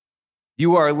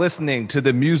You are listening to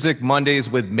the Music Mondays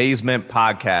with Mazement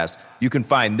podcast. You can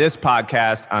find this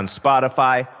podcast on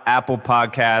Spotify, Apple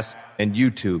Podcasts, and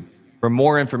YouTube. For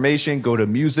more information, go to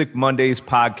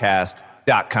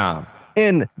musicmondayspodcast.com.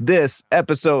 In this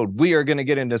episode, we are going to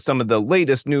get into some of the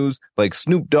latest news, like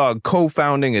Snoop Dogg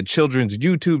co-founding a children's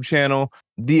YouTube channel,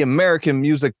 the American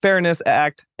Music Fairness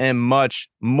Act, and much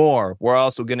more. We're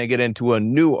also going to get into a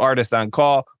new artist on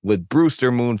call with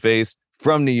Brewster Moonface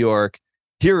from New York.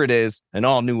 Here it is, an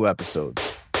all-new episode.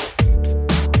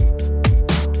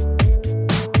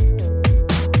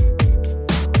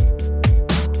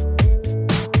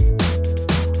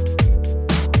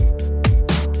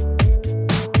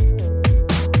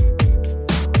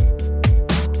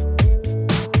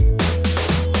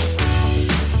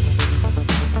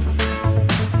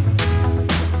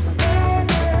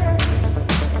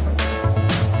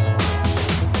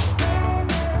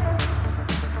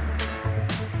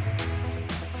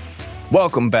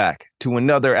 Welcome back to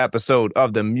another episode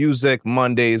of the Music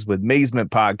Mondays with Mazement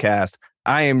podcast.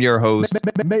 I am your host,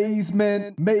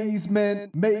 Mazement.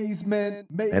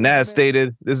 And as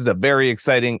stated, this is a very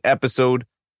exciting episode.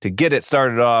 To get it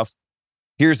started off,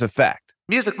 here's a fact.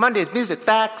 Music Mondays, music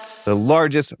facts. The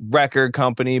largest record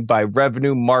company by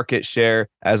revenue market share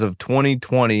as of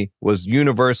 2020 was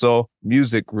Universal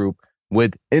Music Group,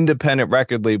 with independent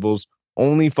record labels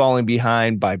only falling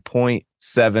behind by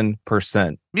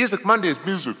 0.7%. Music Mondays,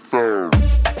 music facts.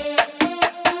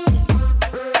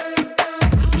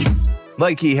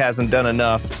 Like he hasn't done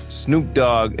enough, Snoop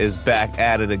Dogg is back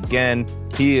at it again.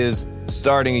 He is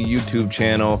starting a YouTube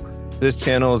channel. This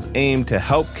channel is aimed to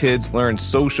help kids learn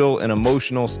social and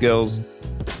emotional skills.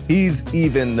 He's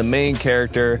even the main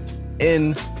character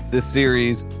in the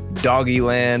series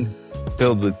Doggyland,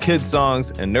 filled with kid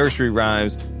songs and nursery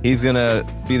rhymes. He's going to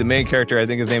be the main character. I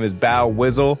think his name is Bow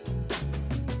Wizzle.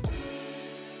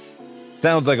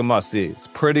 Sounds like a must-see. It's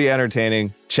pretty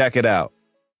entertaining. Check it out.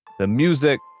 The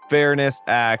Music Fairness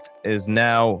Act is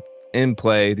now in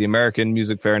play, the American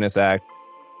Music Fairness Act,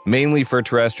 mainly for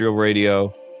terrestrial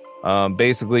radio.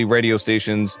 Basically, radio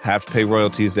stations have to pay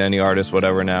royalties to any artist,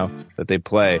 whatever now, that they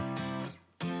play.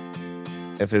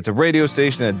 If it's a radio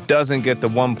station that doesn't get the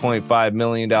 $1.5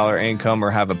 million income or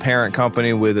have a parent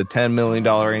company with a $10 million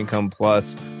income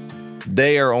plus,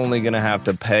 they are only going to have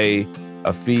to pay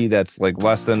a fee that's like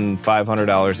less than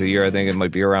 $500 a year. I think it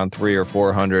might be around $300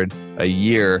 or $400 a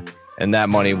year. And that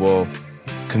money will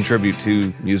contribute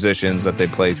to musicians that they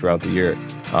play throughout the year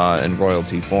in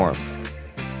royalty form.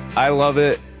 I love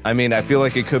it. I mean, I feel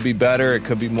like it could be better. It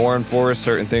could be more enforced.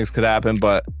 Certain things could happen,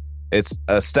 but it's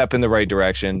a step in the right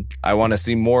direction. I want to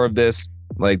see more of this.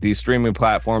 Like, these streaming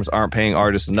platforms aren't paying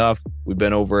artists enough. We've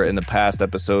been over it in the past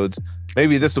episodes.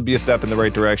 Maybe this will be a step in the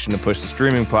right direction to push the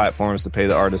streaming platforms to pay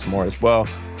the artists more as well.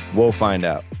 We'll find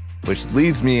out. Which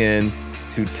leads me in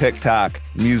to TikTok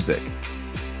Music.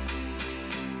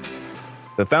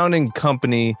 The founding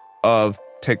company of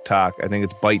TikTok, I think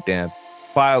it's ByteDance,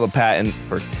 filed a patent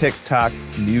for TikTok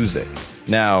Music.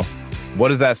 Now, what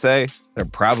does that say? They're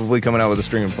probably coming out with a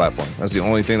streaming platform. That's the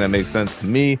only thing that makes sense to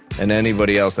me and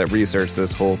anybody else that researched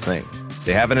this whole thing.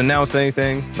 They haven't announced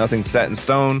anything, nothing set in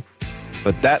stone,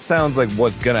 but that sounds like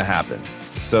what's going to happen.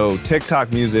 So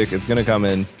TikTok Music is going to come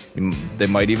in. They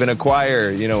might even acquire,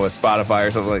 a Spotify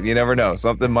or something like that. You never know.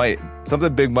 Something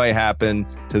big might happen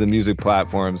to the music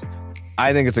platforms.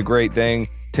 I think it's a great thing.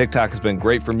 TikTok has been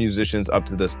great for musicians up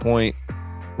to this point.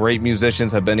 Great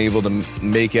musicians have been able to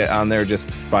make it on there just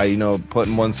by,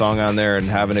 putting one song on there and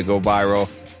having it go viral.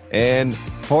 And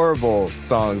horrible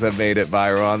songs have made it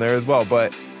viral on there as well.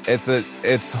 But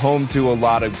it's home to a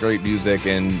lot of great music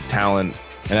and talent.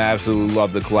 And I absolutely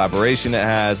love the collaboration it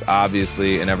has,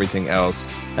 obviously, and everything else.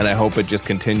 And I hope it just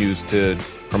continues to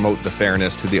promote the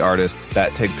fairness to the artists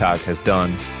that TikTok has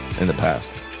done in the past.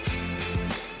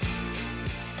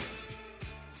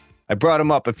 I brought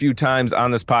him up a few times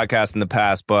on this podcast in the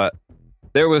past, but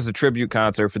there was a tribute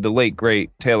concert for the late,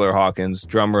 great Taylor Hawkins,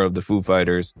 drummer of the Foo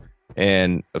Fighters,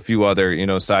 and a few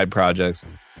other, side projects.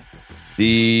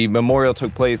 The memorial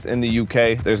took place in the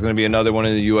UK. There's going to be another one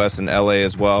in the US and LA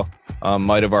as well.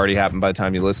 Might have already happened by the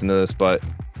time you listen to this, but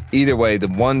either way, the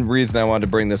one reason I wanted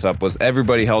to bring this up was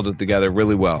everybody held it together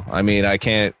really well. I mean, I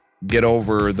can't get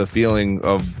over the feeling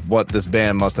of what this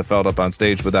band must have felt up on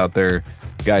stage without their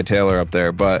guy Taylor up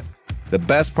there, but the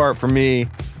best part for me,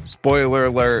 spoiler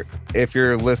alert, if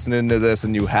you're listening to this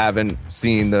and you haven't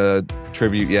seen the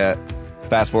tribute yet,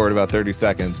 fast forward about 30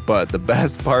 seconds. But the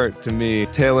best part to me,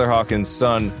 Taylor Hawkins'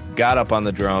 son got up on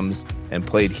the drums and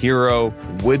played Hero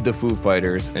with the Foo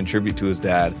Fighters in tribute to his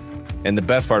dad. And the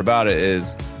best part about it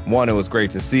is, one, it was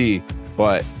great to see,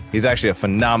 but He's actually a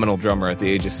phenomenal drummer at the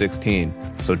age of 16.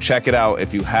 So check it out.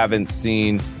 If you haven't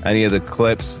seen any of the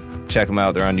clips, check them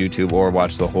out. They're on YouTube, or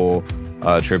watch the whole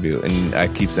tribute. And I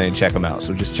keep saying check them out.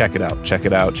 So just check it out. Check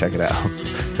it out. Check it out.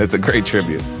 It's a great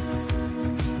tribute.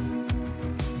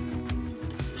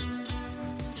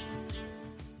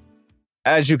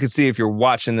 As you can see, if you're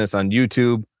watching this on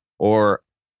YouTube or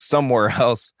somewhere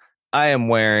else, I am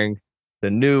wearing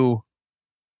the new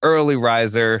Early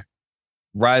Riser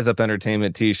Rise Up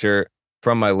Entertainment t-shirt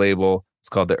from my label. It's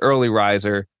called the Early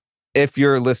Riser. If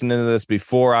you're listening to this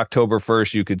before October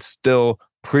 1st, you could still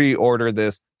pre-order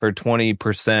this for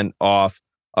 20% off.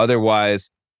 Otherwise,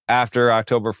 after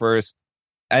October 1st,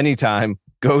 anytime,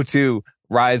 go to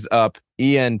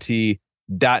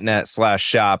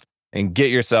riseupent.net/shop and get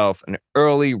yourself an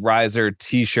Early Riser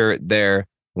t-shirt there.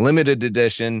 Limited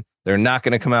edition. They're not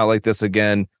going to come out like this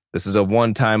again. This is a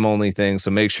one-time only thing,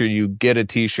 so make sure you get a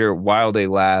t-shirt while they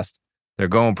last. They're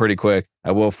going pretty quick.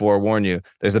 I will forewarn you.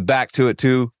 There's a back to it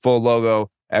too, full logo,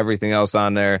 everything else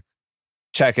on there.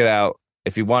 Check it out.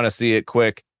 If you want to see it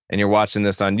quick and you're watching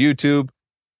this on YouTube,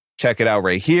 check it out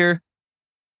right here.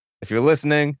 If you're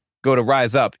listening, go to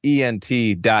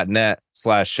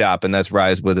riseupent.net/shop, and that's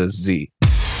Rise with a Z.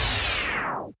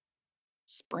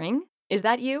 Spring? Is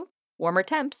that you? Warmer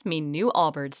temps mean new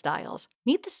Allbirds styles.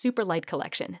 Meet the Super Light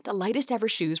Collection, the lightest ever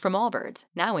shoes from Allbirds,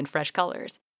 now in fresh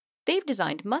colors. They've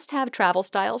designed must-have travel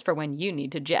styles for when you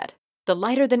need to jet. The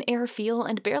lighter-than-air feel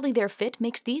and barely-there fit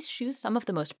makes these shoes some of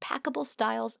the most packable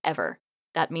styles ever.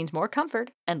 That means more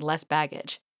comfort and less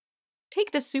baggage.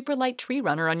 Take the Super Light Tree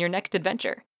Runner on your next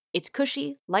adventure. Its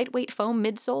cushy, lightweight foam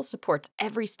midsole supports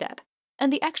every step,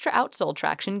 and the extra outsole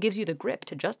traction gives you the grip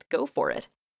to just go for it.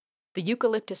 The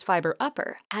eucalyptus fiber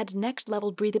upper adds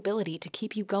next-level breathability to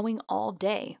keep you going all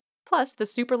day. Plus, the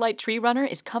Super Light Tree Runner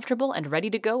is comfortable and ready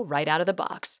to go right out of the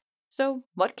box. So,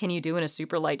 what can you do in a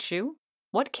super light shoe?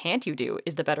 What can't you do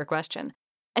is the better question.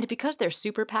 And because they're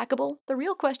super packable, the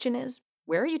real question is,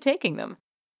 where are you taking them?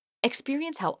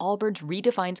 Experience how Allbirds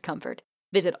redefines comfort.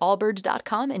 Visit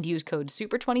allbirds.com and use code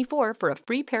SUPER24 for a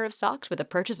free pair of socks with a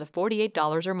purchase of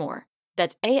 $48 or more.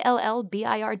 That's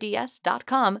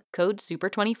ALLBIRDS.com, code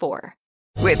SUPER24.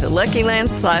 With the Lucky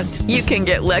Land Slots, you can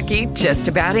get lucky just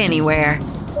about anywhere.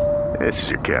 This is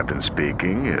your captain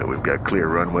speaking. We've got clear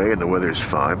runway and the weather's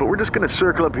fine, but we're just going to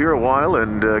circle up here a while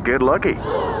and get lucky.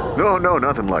 No,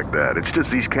 nothing like that. It's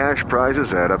just these cash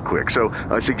prizes add up quick. So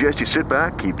I suggest you sit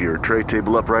back, keep your tray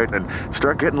table upright, and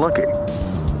start getting lucky.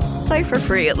 Play for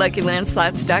free at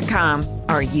LuckyLandSlots.com.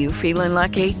 Are you feeling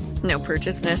lucky? No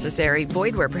purchase necessary.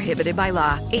 Void where prohibited by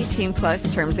law. 18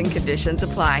 plus terms and conditions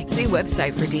apply. See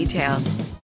website for details.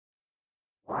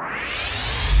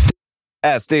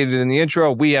 As stated in the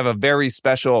intro, we have a very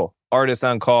special artist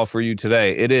on call for you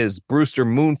today. It is Brewster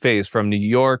Moonface from New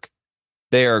York.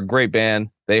 They are a great band.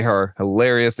 They are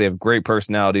hilarious. They have great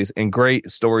personalities and great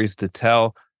stories to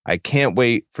tell. I can't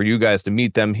wait for you guys to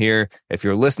meet them here. If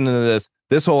you're listening to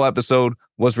this whole episode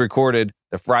was recorded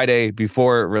the Friday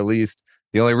before it released.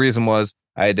 The only reason was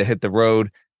I had to hit the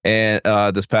road and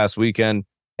this past weekend,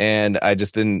 and I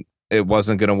just didn't. It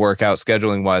wasn't going to work out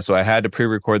scheduling wise, so I had to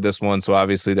pre-record this one. So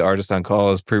obviously, the artist on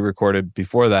call is pre-recorded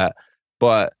before that.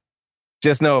 But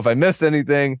just know if I missed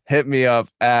anything, hit me up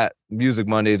at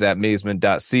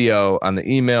musicmondays@mazement.co on the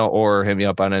email, or hit me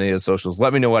up on any of the socials.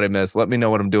 Let me know what I missed. Let me know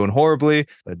what I'm doing horribly.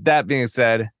 But that being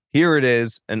said, here it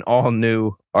is, an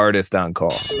all-new artist on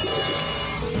call.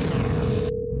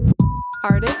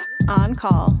 Artist on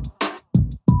call.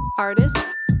 Artist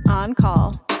on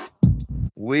call.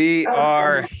 We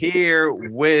are here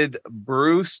with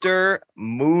Brewster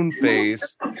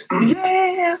Moonface.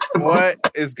 Yeah. What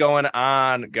is going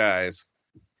on, guys?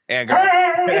 And girls?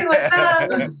 Hey, what's up?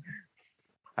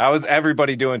 How is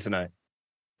everybody doing tonight?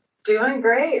 Doing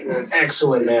great.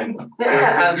 Excellent, man.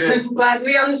 Yeah, glad to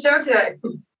be on the show today.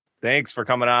 Thanks for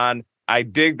coming on. I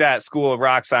dig that School of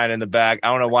Rock sign in the back. I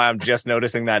don't know why I'm just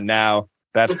noticing that now.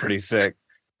 That's pretty sick.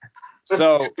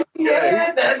 So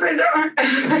yeah, that's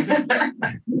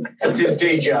That's his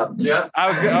day job. Yeah. I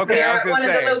was gonna one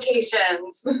say of the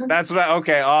locations. that's what.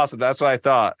 Awesome. That's what I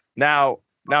thought. Now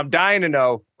I'm dying to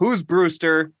know who's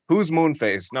Brewster, who's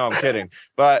Moonface. No, I'm kidding.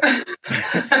 But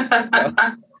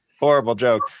horrible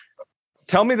joke.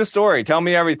 Tell me the story. Tell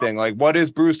me everything. Like, what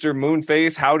is Brewster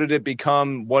Moonface? How did it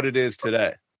become what it is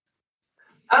today?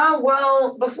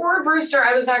 Well, before Brewster,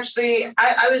 I was actually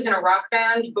I was in a rock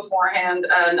band beforehand,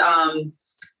 and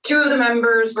two of the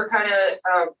members were kind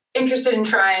of interested in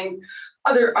trying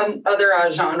other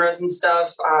genres and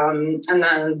stuff. And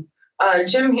then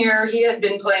Jim here, he had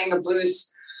been playing the blues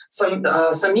some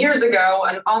years ago,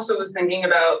 and also was thinking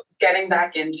about getting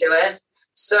back into it.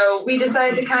 So we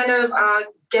decided to kind of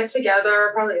get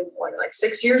together probably like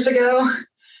 6 years ago.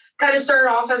 Kind of started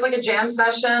off as like a jam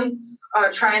session,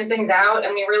 trying things out,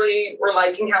 and we really were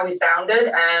liking how we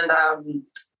sounded. And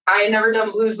I had never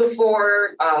done blues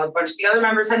before. A bunch of the other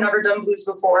members had never done blues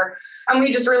before, and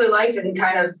we just really liked it and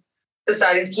kind of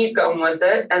decided to keep going with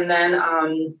it. And then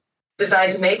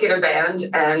decided to make it a band,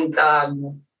 and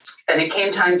then it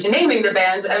came time to naming the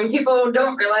band. And people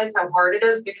don't realize how hard it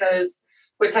is, because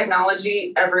with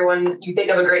technology, you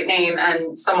think of a great name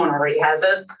and someone already has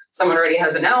it. Someone already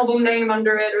has an album name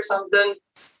under it or something.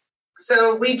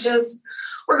 So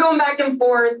we're going back and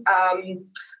forth.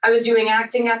 I was doing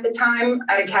acting at the time.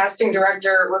 I had a casting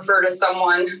director refer to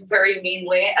someone very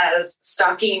meanly as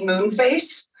Stocky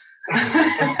Moonface.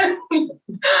 I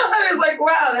was like,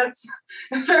 wow, that's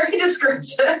very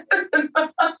descriptive. And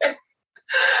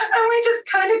we just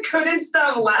kind of couldn't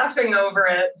stop laughing over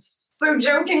it. So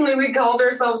jokingly, we called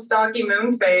ourselves Stocky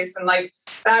Moonface, and like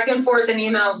back and forth in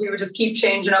emails, we would just keep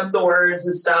changing up the words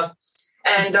and stuff.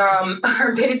 And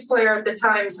our bass player at the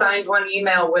time signed one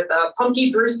email with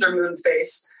Punky Brewster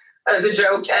Moonface as a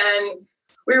joke. And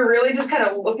we were really just kind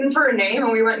of looking for a name,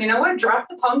 and we went, you know what, drop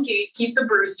the Punky, keep the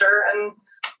Brewster. And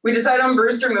we decided on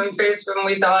Brewster Moonface when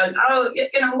we thought,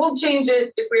 we'll change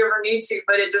it if we ever need to,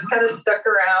 but it just kind of stuck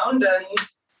around, and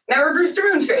now we're Brewster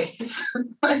Moonface.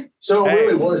 So it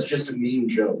really was just a mean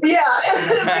joke. Yeah,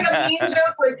 it was like a mean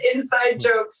joke with inside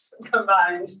jokes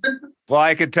combined. Well,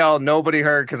 I could tell nobody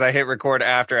heard because I hit record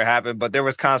after it happened, but there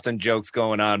was constant jokes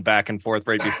going on back and forth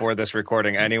right before this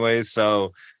recording anyways.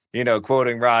 So,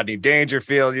 quoting Rodney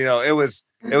Dangerfield, it was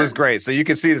great. So you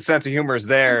can see the sense of humor is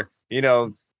there,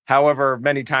 however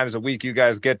many times a week you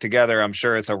guys get together, I'm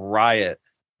sure it's a riot.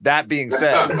 That being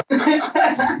said,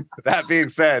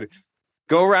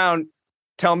 go around,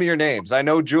 tell me your names. I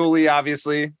know Julie,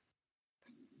 obviously.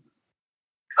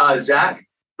 Zach.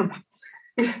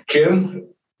 Jim.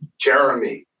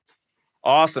 Jeremy.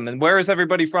 Awesome. And where is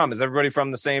everybody from? Is everybody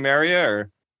from the same area or?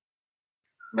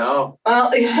 No.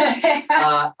 Well,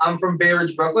 I'm from Bay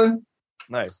Ridge, Brooklyn.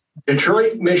 Nice.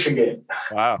 Detroit, Michigan.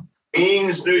 Wow.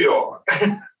 Queens, New York.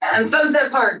 And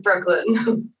Sunset Park,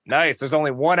 Brooklyn. Nice. There's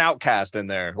only one outcast in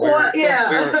there.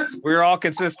 We're all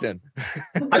consistent.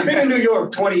 I've been in New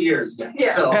York 20 years now.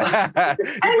 Yeah. So. And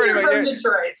you're from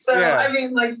Detroit. So, yeah. I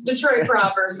mean, like Detroit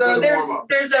proper. So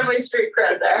there's definitely street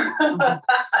cred there.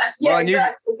 Yeah, well,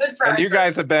 exactly. And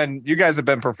you guys have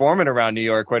been performing around New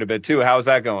York quite a bit too. How's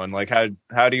that going? Like,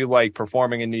 how do you like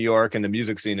performing in New York and the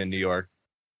music scene in New York?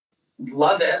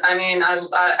 Love it. I mean,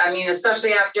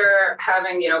 especially after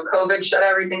having, COVID shut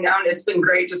everything down, it's been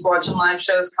great just watching live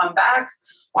shows come back,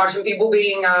 watching people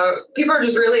people are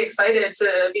just really excited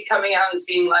to be coming out and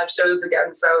seeing live shows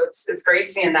again. So it's great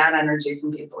seeing that energy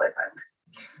from people, I think.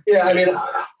 Yeah, I mean,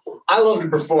 I love to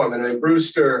perform. And I mean,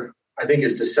 Brewster, I think,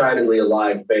 is decidedly a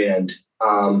live band.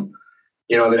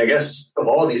 I guess of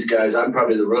all these guys, I'm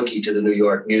probably the rookie to the New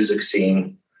York music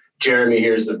scene. Jeremy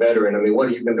here's the veteran. I mean, what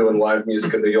have you been doing live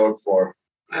music in New York for?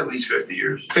 At least 50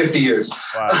 years. 50 years.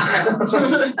 Wow.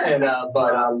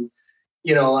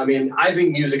 I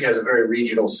think music has a very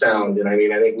regional sound. And I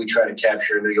think we try to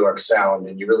capture a New York sound,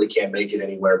 and you really can't make it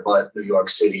anywhere but New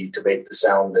York City to make the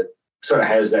sound that sort of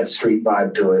has that street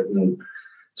vibe to it. And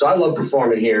so I love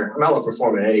performing here. I love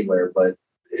performing anywhere, but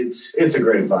it's a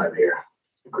great vibe here.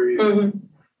 Agreed. Mm-hmm.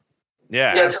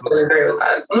 Yeah, absolutely. Agree with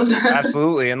that.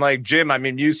 Absolutely. And like Jim, I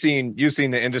mean, you've seen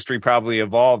the industry probably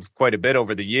evolve quite a bit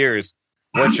over the years.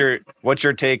 What's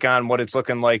your take on what it's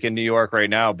looking like in New York right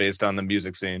now based on the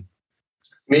music scene?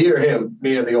 Me or him?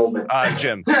 Me or the old man?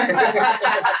 Jim.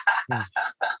 I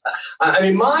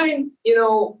mean, mine,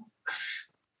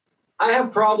 I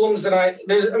have problems, and like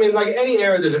any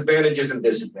era, there's advantages and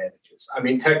disadvantages. I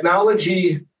mean,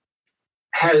 technology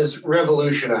has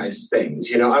revolutionized things.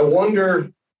 I wonder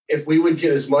if we would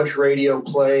get as much radio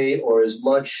play or as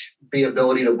much the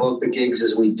ability to book the gigs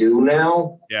as we do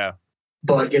now. Yeah.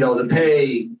 But, the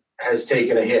pay has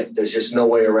taken a hit. There's just no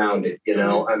way around it.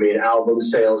 I mean, album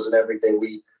sales and everything.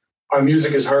 Our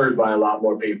music is heard by a lot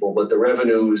more people, but the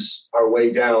revenues are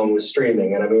way down with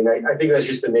streaming. And I mean, I think that's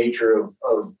just the nature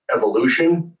of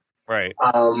evolution. Right.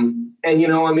 There's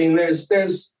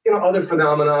other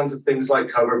phenomenons of things like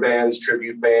cover bands,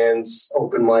 tribute bands,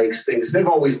 open mics, things. They've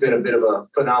always been a bit of a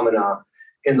phenomena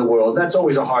in the world. That's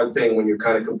always a hard thing when you're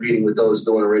kind of competing with those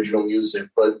doing original music.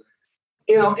 But,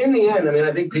 in the end,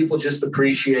 I think people just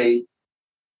appreciate,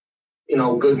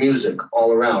 good music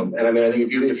all around. And I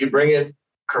think if you bring it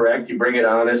correct, you bring it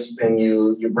honest, and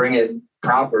you bring it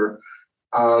proper,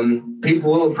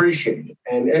 people will appreciate it.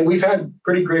 And we've had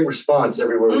pretty great response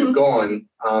everywhere we've gone.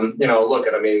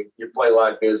 You play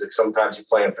live music. Sometimes you're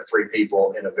playing for 3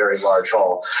 people in a very large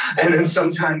hall. And then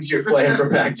sometimes you're playing for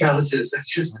packed houses. That's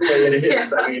just the way it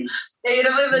is. Yeah. You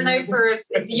don't have the nights where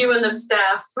it's you and the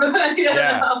staff. But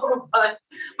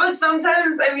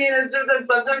sometimes, it's just that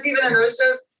sometimes even in those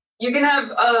shows, you can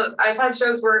have, I've had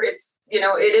shows where it's,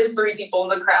 it is 3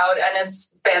 people in the crowd and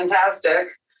it's fantastic.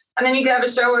 And then you can have a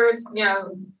show where it's,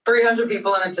 300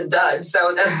 people and it's a dud.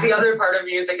 So that's the other part of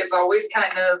music. It's always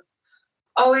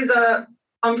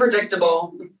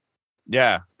unpredictable.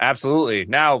 Yeah, absolutely.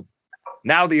 Now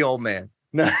the old man.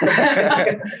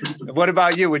 What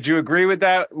about you? Would you agree with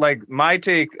that? Like my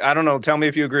take, I don't know, tell me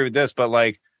if you agree with this, but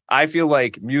like, I feel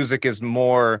like music is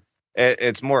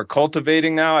it's more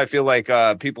cultivating now. I feel like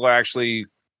people are actually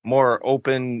more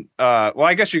open.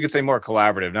 I guess you could say more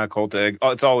collaborative, not cultivating.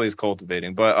 It's always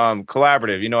cultivating, but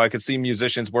collaborative. I could see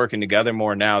musicians working together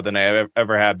more now than I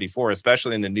ever had before,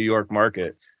 especially in the New York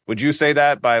market. Would you say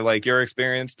that by like your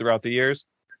experience throughout the years?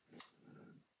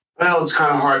 Well, it's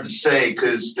kind of hard to say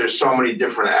because there's so many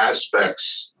different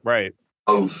aspects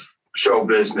of show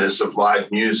business, of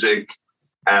live music.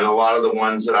 And a lot of the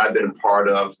ones that I've been a part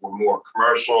of were more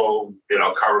commercial,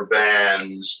 cover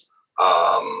bands,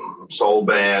 soul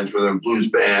bands, rhythm and blues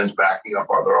bands backing up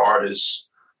other artists.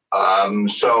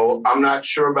 So I'm not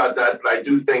sure about that, but I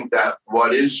do think that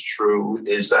what is true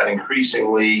is that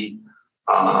increasingly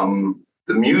the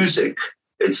music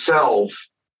itself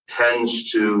tends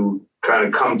to kind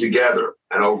of come together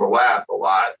and overlap a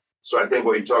lot. So I think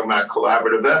what you're talking about,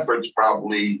 collaborative efforts,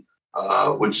 probably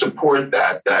would support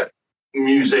that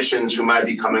musicians who might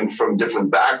be coming from different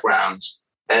backgrounds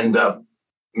end up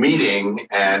meeting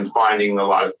and finding a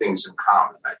lot of things in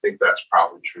common. I think that's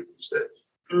probably true these days.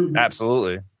 Mm-hmm.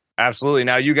 Absolutely.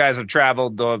 Now you guys have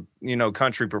traveled the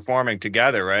country performing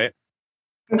together, right?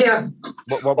 Yeah.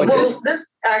 What this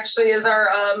actually is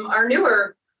our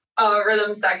newer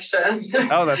rhythm section.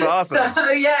 Oh, that's awesome. So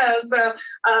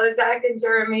Zach and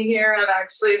Jeremy here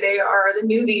they are the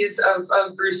newbies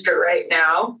of Brewster right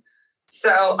now.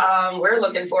 So we're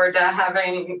looking forward to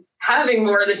having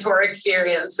more of the tour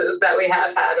experiences that we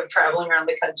have had of traveling around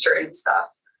the country and stuff.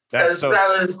 That's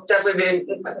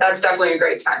definitely a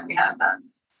great time we had then.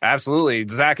 Absolutely.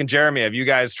 Zach and Jeremy, have you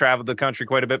guys traveled the country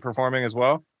quite a bit performing as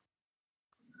well?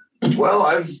 Well,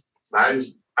 I've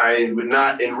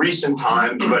not in recent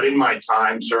times, but in my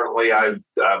time, certainly I've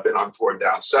been on tour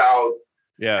down south.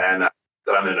 Yeah. And I've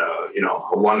done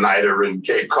a one-nighter in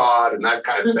Cape Cod and that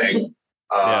kind of thing.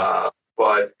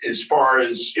 But as far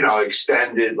as,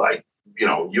 extended,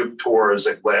 youth tours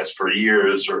that last for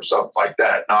years or something like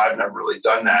that, no, I've never really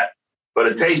done that. But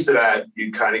a taste of that,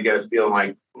 you kind of get a feeling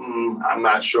like, I'm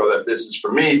not sure that this is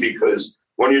for me, because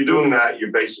when you're doing that,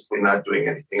 you're basically not doing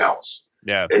anything else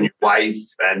in your life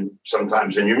and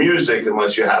sometimes in your music,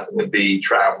 unless you happen to be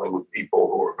traveling with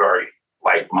people who are very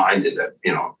like-minded at,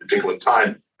 a particular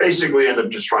time. Basically end up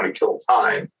just trying to kill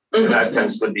time. Mm-hmm. And that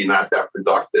tends to be not that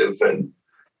productive and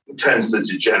tends to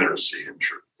degeneracy in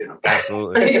truth,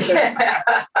 Absolutely. I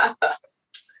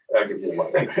can do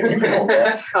one thing.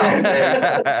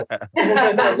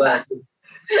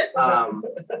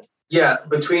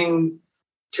 Between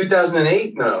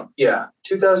 2008,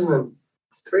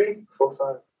 2003,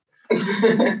 4,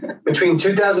 5. Between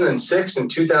 2006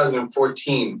 and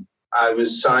 2014, I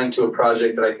was signed to a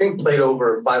project that I think played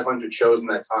over 500 shows in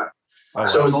that time.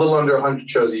 So it was a little under 100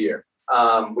 shows a year.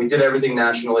 We did everything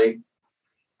nationally,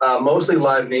 mostly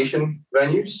Live Nation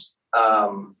venues.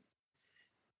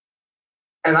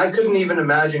 And I couldn't even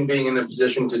imagine being in a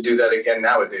position to do that again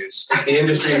nowadays. The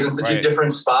industry is in such a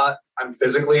different spot. I'm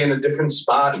physically in a different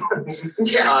spot.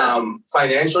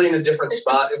 Financially in a different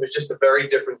spot. It was just a very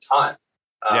different time.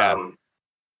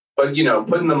 But,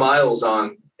 putting the miles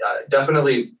on,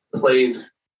 definitely played,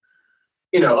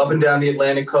 up and down the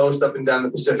Atlantic coast, up and down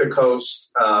the Pacific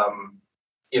coast,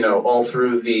 all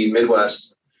through the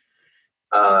Midwest.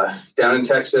 Down in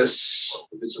Texas,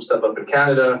 did some stuff up in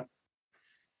Canada.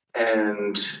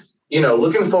 And,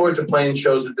 looking forward to playing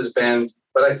shows with this band.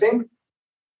 But I think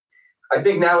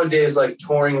nowadays,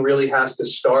 touring really has to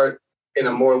start in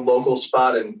a more local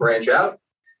spot and branch out.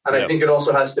 And I think it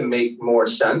also has to make more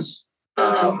sense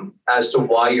as to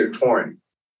why you're touring,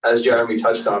 as Jeremy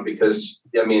touched on, because,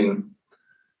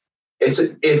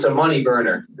 it's a money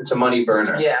burner. It's a money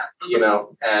burner. Yeah.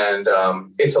 And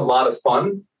it's a lot of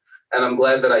fun. And I'm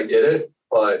glad that I did it.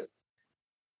 But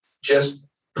just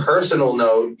personal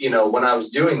note, when I was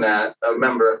doing that, I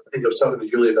think I was talking to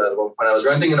Julie about it when I was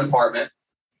renting an apartment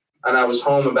and I was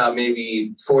home about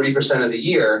maybe 40% of the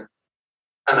year.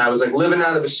 And I was like living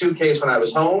out of a suitcase when I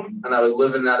was home, and I was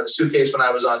living out of a suitcase when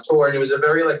I was on tour. And it was a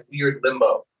very like weird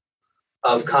limbo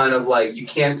of kind of like you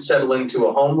can't settle into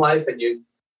a home life, and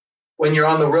when you're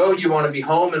on the road, you want to be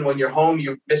home, and when you're home,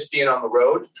 you miss being on the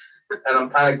road. And I'm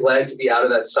kind of glad to be out of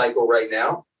that cycle right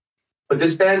now. But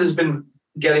this band has been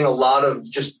getting a lot of,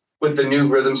 just with the new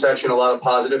rhythm section, a lot of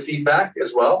positive feedback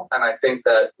as well. And I think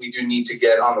that we do need to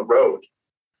get on the road.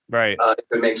 Right. If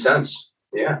it makes sense.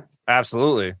 Yeah.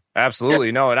 Absolutely.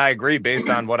 Yeah. No, and I agree based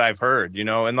on what I've heard,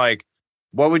 and like,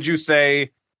 what would you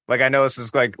say? Like, I know this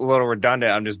is like a little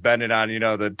redundant. I'm just bending on,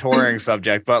 the touring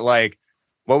subject, but like,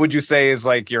 what would you say is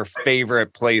like your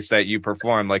favorite place that you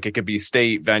perform? Like, it could be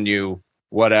state, venue,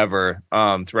 whatever,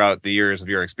 throughout the years of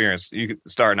your experience. You could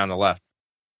starting on the left.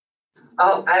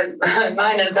 Oh,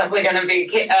 mine is definitely going to be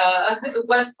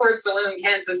Westport Saloon,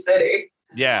 Kansas City.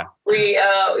 Yeah. We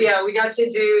got to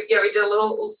do, we did a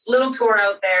little tour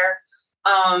out there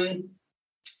a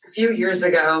few years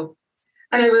ago,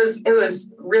 and it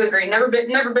was really great. Never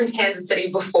been to Kansas City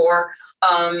before.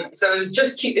 So it was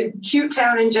just cute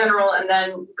town in general. And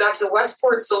then got to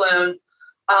Westport Saloon,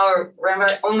 ran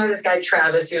by this guy,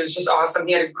 Travis, who was just awesome.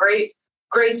 He had a great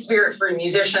spirit for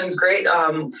musicians, great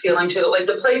feeling to it. Like,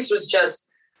 the place was just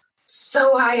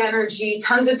so high energy,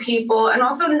 tons of people, and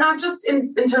also not just in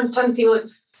terms of tons of people,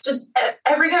 just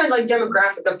every kind of like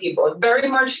demographic of people. It very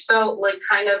much felt like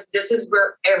kind of this is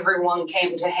where everyone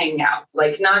came to hang out.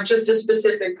 Like, not just a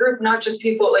specific group, not just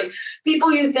people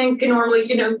you think normally,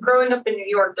 growing up in New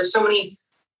York, there's so many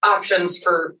options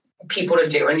for people to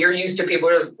do, and you're used to people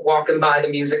just walking by the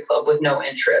music club with no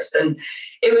interest. And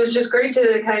it was just great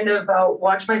to kind of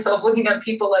watch myself looking at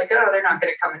people like, oh, they're not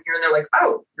going to come in here, and they're like,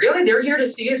 oh, really? They're here to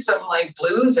see some like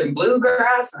blues and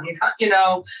bluegrass, and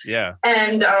yeah.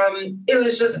 And it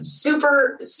was just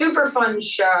super fun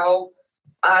show.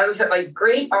 It was like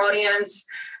great audience,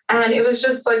 and it was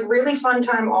just like really fun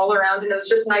time all around. And it was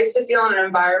just nice to feel in an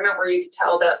environment where you could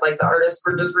tell that like the artists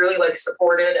were just really like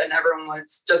supported, and everyone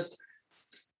was just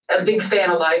a big fan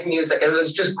of live music. It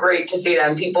was just great to see that,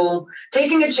 and people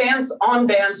taking a chance on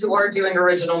bands who are doing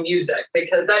original music,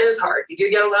 because that is hard. You do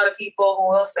get a lot of people who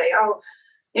will say, oh,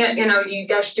 yeah, you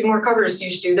guys should do more covers, you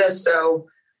should do this. So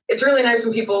it's really nice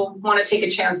when people want to take a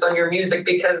chance on your music,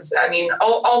 because I mean,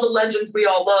 all the legends we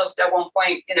all loved at one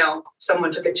point,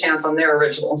 someone took a chance on their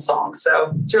original song.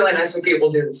 So it's really nice when people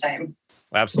do the same.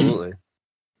 Absolutely.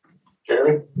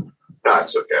 Jeremy? No,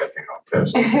 it's okay. I think I'll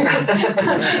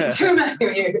pass. Too many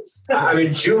years. I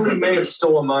mean, Julie may have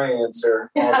stolen my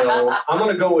answer, although I'm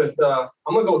gonna go with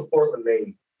Portland,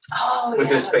 Maine. Oh, with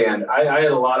this band. I had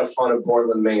a lot of fun in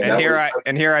Portland, Maine. And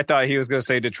here I thought he was going to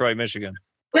say Detroit, Michigan.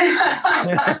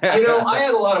 I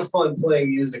had a lot of fun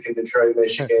playing music in Detroit,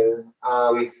 Michigan.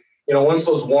 Once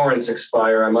those warrants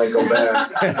expire, I might go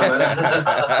back.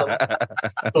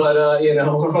 But I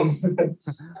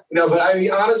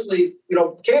mean, honestly,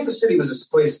 Kansas City was this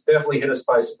place definitely hit us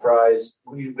by surprise.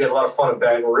 We had a lot of fun at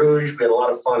Baton Rouge. We had a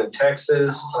lot of fun in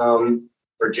Texas.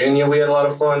 Virginia, we had a lot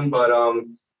of fun. But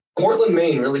Portland,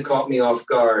 Maine really caught me off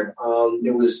guard.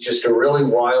 It was just a really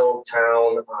wild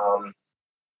town.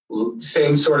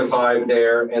 Same sort of vibe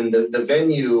there. And the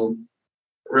venue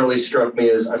really struck me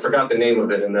as, I forgot the name of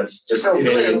it, and that's just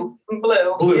Blue. Yeah.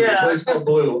 The place called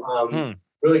Blue.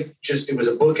 Really, just it was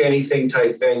a book anything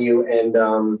type venue, and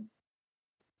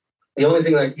the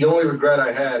only regret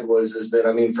I had is that,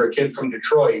 I mean, for a kid from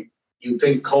Detroit, you'd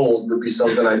think cold would be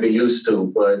something I'd be used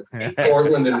to, but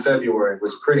Portland in February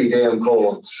was pretty damn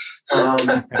cold.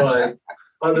 But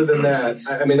other than that,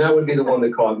 I mean, that would be the one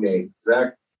that caught me.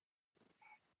 Zach.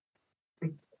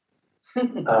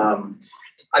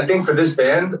 I think for this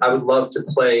band, I would love to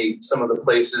play some of the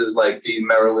places like the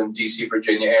Maryland, DC,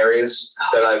 Virginia areas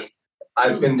that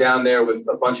I've been down there with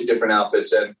a bunch of different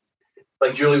outfits. And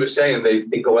like Julie was saying, they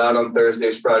go out on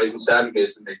Thursdays, Fridays, and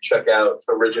Saturdays, and they check out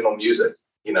original music.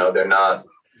 They're not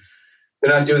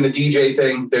doing the DJ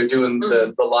thing. They're doing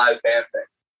the live band thing.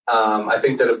 I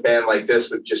think that a band like this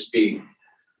would just be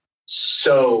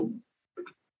so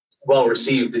well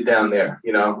received down there,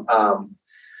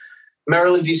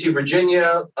 Maryland, DC,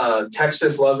 Virginia,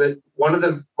 Texas, love it. One of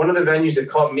the venues that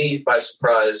caught me by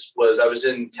surprise was I was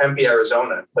in Tempe,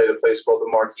 Arizona, and played a place called the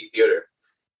Marquee Theater.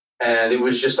 And it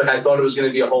was just like, I thought it was going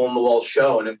to be a hole in the wall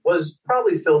show. And it was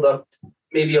probably filled up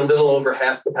maybe a little over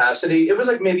half capacity. It was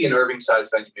like maybe an Irving size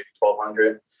venue, maybe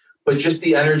 1,200. But just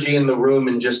the energy in the room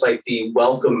and just like the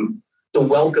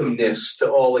welcomeness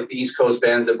to all like the East Coast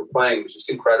bands that were playing was just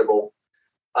incredible.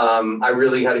 I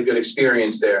really had a good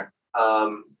experience there.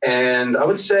 And I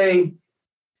would say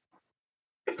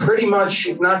pretty much,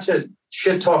 not to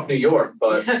shit talk New York,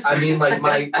 but I mean, like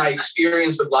my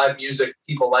experience with live music,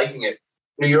 people liking it,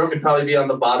 New York would probably be on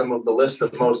the bottom of the list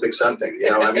of most accepting. You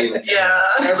know, I mean,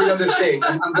 every other state.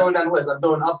 I'm going down the list. I'm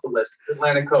going up the list.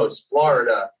 Atlantic Coast,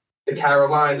 Florida, the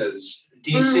Carolinas,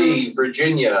 DC,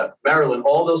 Virginia, Maryland.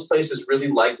 All those places really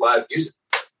like live music.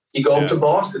 You go up to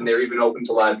Boston, they're even open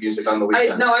to live music on the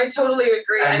weekends. I totally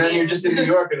agree. And then you're just in New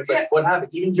York, and it's like, what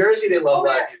happened? Even Jersey, they love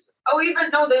live music.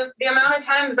 The amount of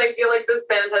times I feel like this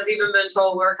band has even been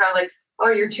told we're kind of like, oh,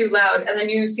 you're too loud. And then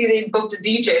you see they booked a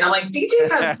DJ. And I'm like,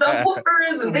 DJs have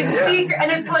subwoofers and big speakers.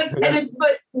 And it's like,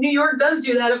 but New York does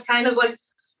do that of kind of like,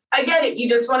 I get it. You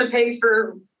just want to pay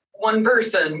for one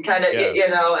person kind of, you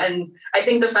know, and I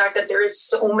think the fact that there is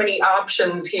so many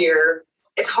options here,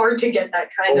 it's hard to get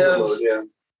that kind of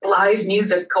live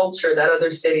music culture that other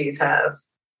cities have.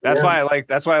 That's why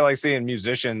I like seeing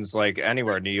musicians like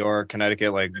anywhere, New York,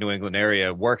 Connecticut, like New England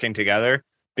area working together,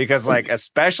 because like,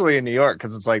 especially in New York,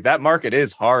 because it's like that market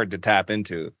is hard to tap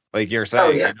into. Like you're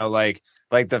saying, you know, like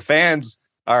the fans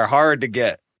are hard to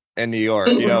get in New York,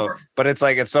 you know, but it's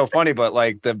like, it's so funny, but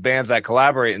like the bands that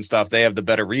collaborate and stuff, they have the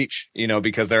better reach, you know,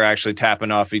 because they're actually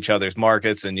tapping off each other's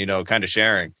markets and, you know, kind of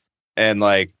sharing. And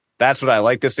like, that's what I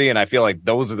like to see. And I feel like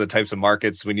those are the types of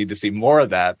markets we need to see more of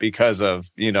that because of,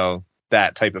 you know,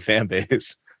 that type of fan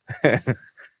base.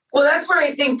 Well, that's where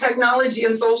I think technology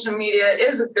and social media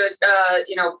is a good,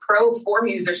 pro for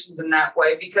musicians in that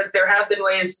way, because there have been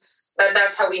ways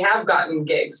that's how we have gotten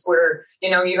gigs where, you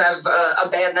know, you have a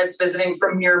band that's visiting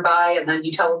from nearby and then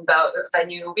you tell them about a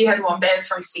venue. We had one band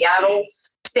from Seattle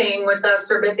staying with us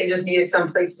for a bit. They just needed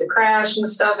some place to crash and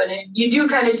stuff. And you do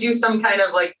kind of do some kind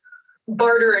of like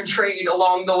barter and trade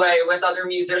along the way with other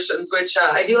musicians, which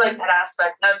I do like that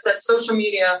aspect. And that's that social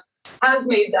media has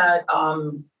made that,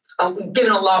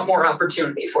 given a lot more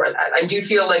opportunity for that. I do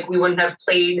feel like we wouldn't have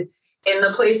played in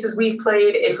the places we've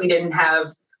played if we didn't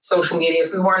have social media,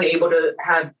 if we weren't able to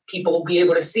have people be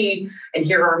able to see and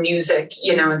hear our music,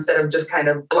 you know, instead of just kind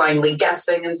of blindly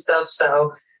guessing and stuff.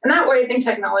 So in that way, I think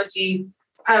technology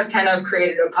has kind of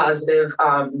created a positive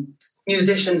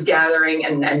musicians gathering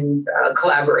and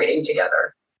collaborating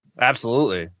together.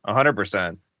 Absolutely.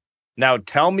 100%. Now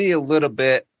tell me a little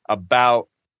bit about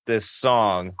this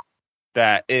song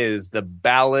that is the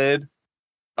Ballad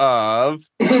of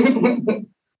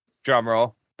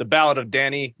drumroll, the Ballad of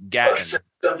Danny Gatton.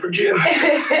 For Jim.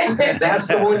 That's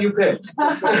the one you picked.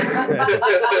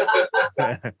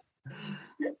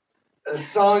 A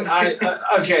song.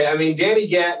 I mean, Danny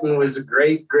Gatton was a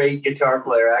great guitar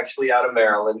player, actually out of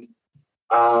Maryland.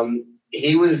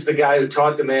 He was the guy who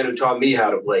taught the man who taught me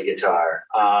how to play guitar.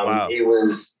 Wow.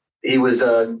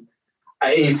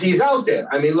 He's out there.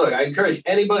 I mean, look, I encourage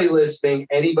anybody listening,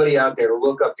 anybody out there to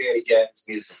look up Danny Gatton's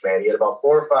music, man. He had about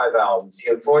 4 or 5 albums. He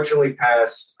unfortunately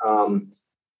passed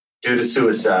due to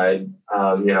suicide.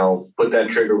 Put that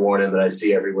trigger warning that I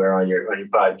see everywhere on your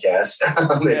podcast.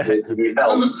 If you need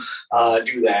help,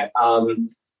 do that.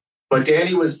 But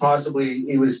Danny was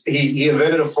he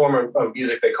invented a form of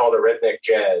music they called a redneck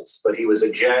jazz, but he was a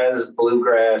jazz,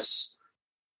 bluegrass,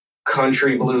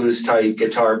 country blues type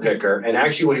guitar picker. And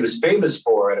actually what he was famous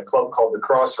for at a club called the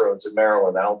Crossroads in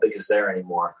Maryland, I don't think it's there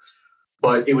anymore,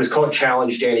 but it was called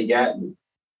Challenge Danny Gatton.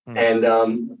 And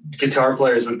guitar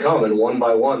players would come, and one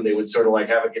by one, they would sort of like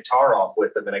have a guitar off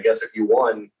with them. And I guess if you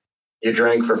won, you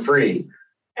drank for free.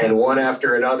 And one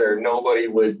after another, nobody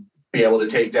would be able to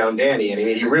take down Danny. And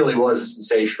he really was a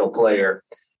sensational player.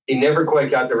 He never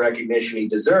quite got the recognition he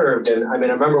deserved. And I mean,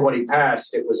 I remember when he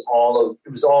passed, it was all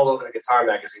over the guitar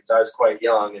magazines. I was quite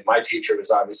young, and my teacher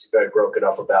was obviously very broken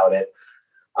up about it.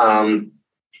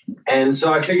 And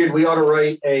so I figured we ought to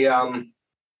write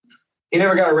he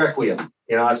never got a requiem.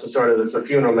 You know, it's a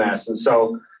funeral mass. And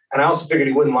I also figured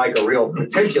he wouldn't like a real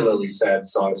particularly sad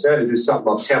song. So I had to do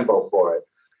something up tempo for it.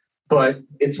 But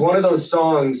it's one of those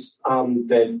songs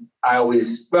that I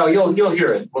always, you'll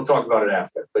hear it. We'll talk about it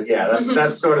after. But yeah,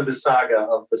 that's sort of the saga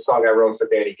of the song I wrote for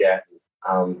Danny Gatton.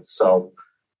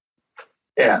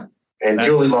 And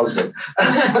Julie loves it.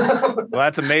 Well,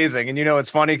 that's amazing. And, it's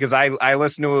funny because I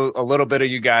listened to a little bit of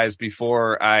you guys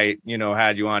before I,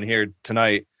 had you on here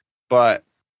tonight. But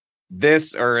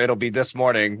it'll be this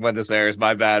morning when this airs,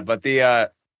 my bad. But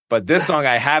but this song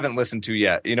I haven't listened to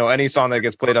yet. Any song that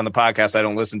gets played on the podcast, I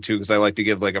don't listen to because I like to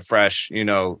give like a fresh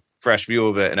view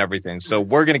of it and everything. So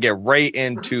we're going to get right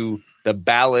into the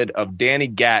Ballad of Danny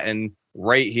Gatton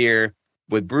right here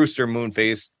with Brewster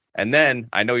Moonface. And then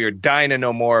I know you're dying to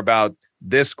know more about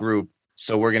this group.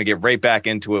 So we're going to get right back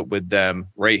into it with them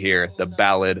right here. The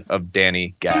Ballad of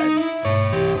Danny Gatton.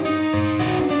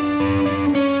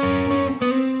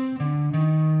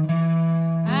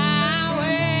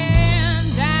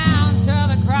 To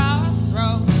the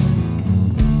crossroads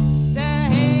to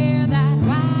hear that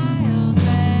wild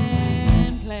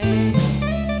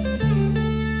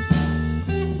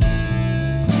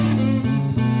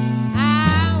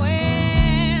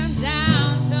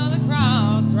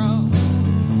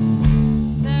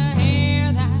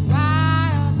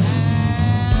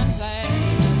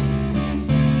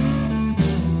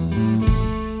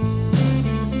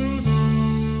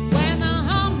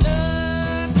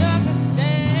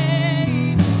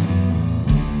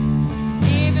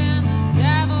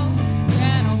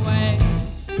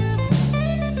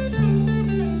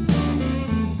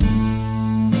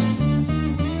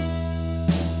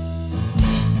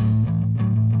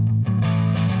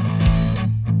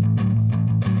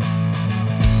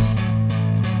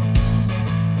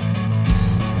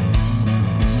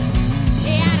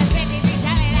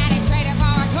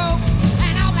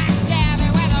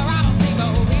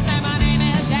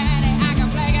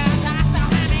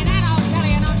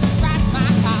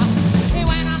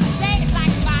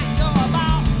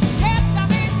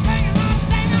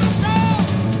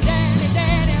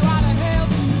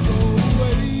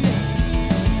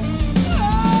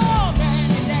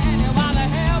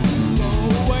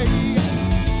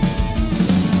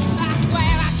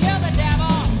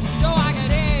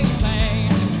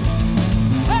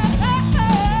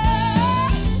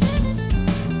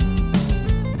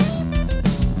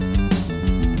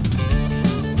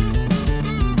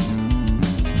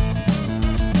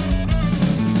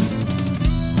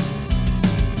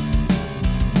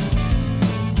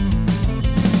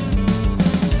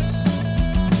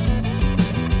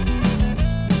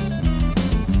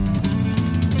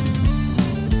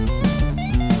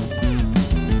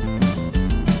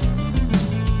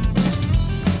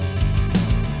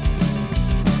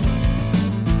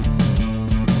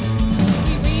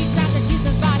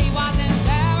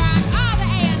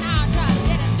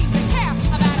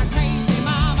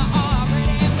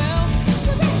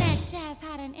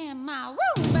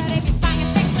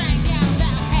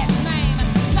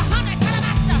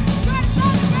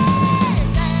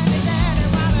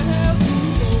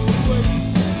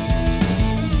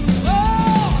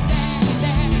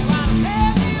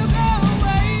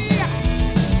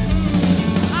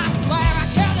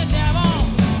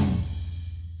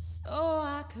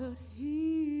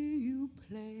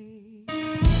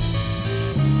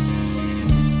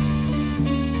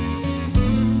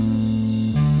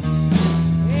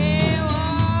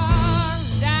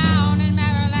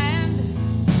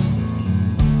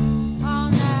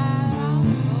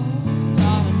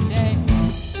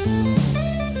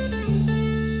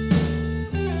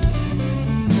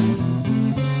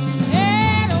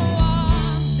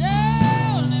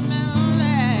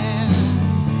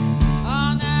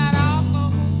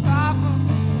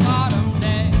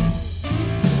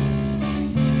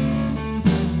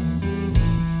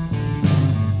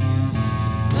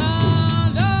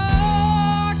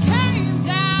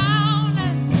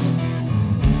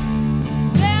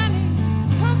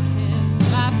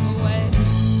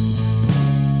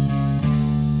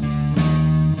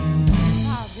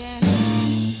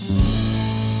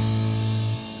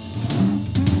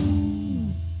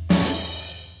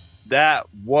That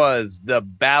was the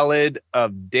Ballad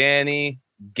of Danny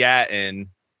Gatton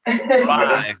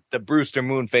by the Brewster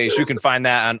Moonface. You can find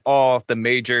that on all the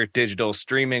major digital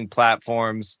streaming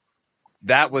platforms.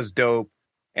 That was dope.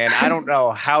 And I don't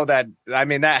know how that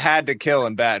had to kill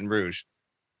in Baton Rouge.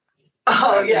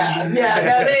 Oh yeah.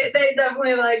 No, they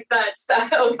definitely like that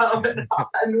style going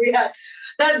on. We had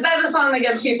that's a song that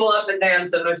gets people up and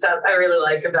dancing, which I really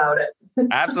like about it.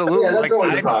 Absolutely. Yeah, that's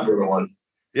always a popular one.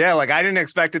 Yeah, like I didn't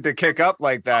expect it to kick up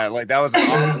like that. Like that was an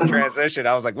awesome transition.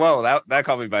 I was like, whoa, that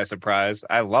caught me by surprise.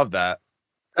 I love that.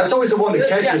 That's always the one that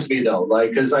catches me though. Like,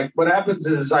 because like what happens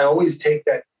is I always take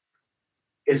that.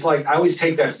 It's like I always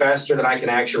take that faster than I can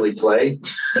actually play.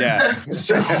 Yeah.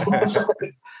 So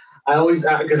I always,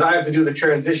 because I have to do the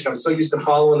transition. I'm so used to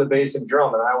following the bass and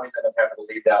drum, and I always end up having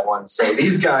to lead that one. So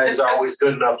these guys are always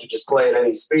good enough to just play at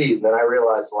any speed. And then I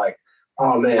realize, like,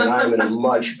 oh man, I'm in a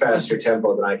much faster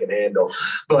tempo than I can handle.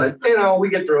 But we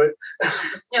get through it.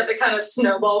 Yeah, the kind of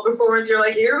snowball performance. You're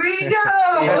like, here we go.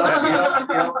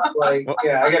 I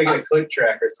got to get a click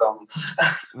track or something.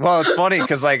 Well, it's funny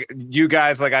because like you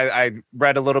guys, like I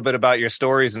read a little bit about your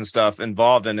stories and stuff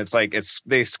involved, and it's like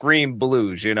they scream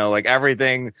blues. Like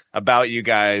everything about you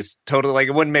guys totally like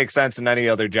it wouldn't make sense in any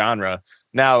other genre.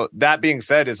 Now, that being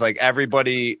said, is like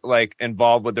everybody like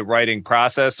involved with the writing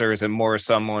process, or is it more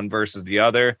someone versus the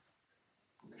other?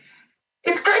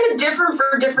 It's kind of different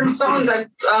for different songs.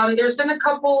 There's been a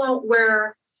couple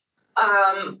where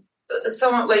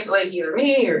someone like either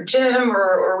me or Jim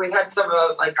or we've had some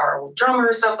of like our old drummer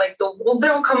or stuff like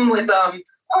they'll come with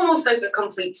almost like a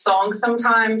complete song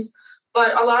sometimes.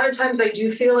 But a lot of times I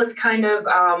do feel it's kind of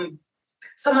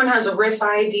someone has a riff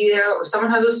idea or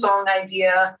someone has a song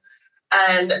idea.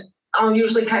 And I'll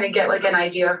usually kind of get like an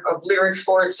idea of lyrics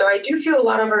for it. So I do feel a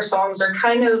lot of our songs are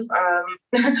kind of,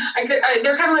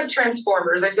 they're kind of like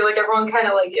Transformers. I feel like everyone kind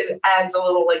of like it adds a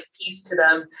little like piece to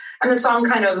them. And the song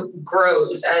kind of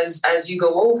grows as you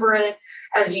go over it,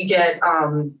 as you get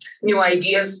new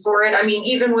ideas for it. I mean,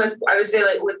 even with, I would say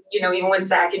like with, even with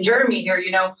Zach and Jeremy here,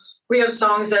 we have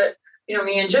songs that,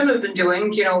 me and Jim have been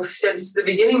doing, since the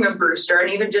beginning of Brewster, and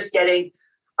even just getting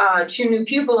two new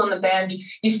people in the band,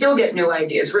 you still get new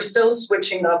ideas. We're still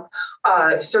switching up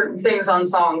certain things on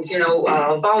songs,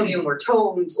 volume or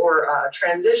tones or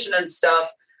transition and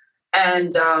stuff.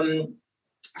 And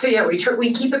so yeah,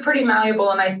 we keep it pretty malleable,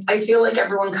 and I feel like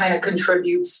everyone kind of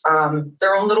contributes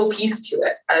their own little piece to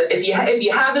it. If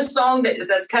you have a song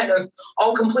that's kind of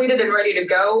all completed and ready to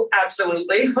go,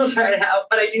 absolutely, we'll try it out.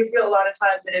 But I do feel a lot of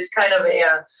times it is kind of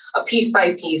a piece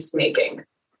by piece making.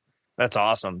 That's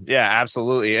awesome. Yeah,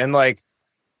 absolutely. And like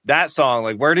that song,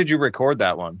 like where did you record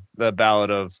that one? The Ballad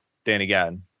of Danny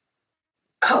Gatton.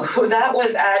 Oh, that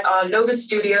was at Nova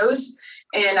Studios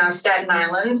in Staten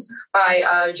Island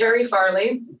by Jerry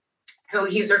Farley, who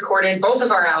he's recorded both of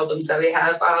our albums that we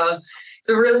have.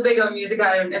 So really big on music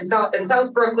out in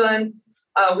South Brooklyn.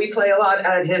 We play a lot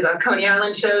at his Coney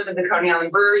Island shows at the Coney Island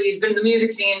Brewery. He's been in the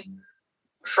music scene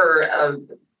for a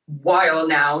while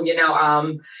now,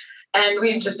 and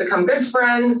we've just become good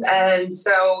friends. And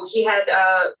so he had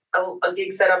a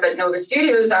gig set up at Nova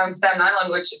Studios out in Staten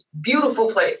Island, which beautiful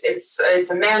place. It's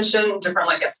a mansion, different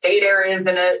like estate areas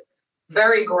in it,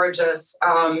 very gorgeous.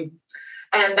 And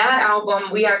that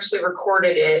album, we actually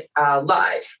recorded it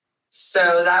live.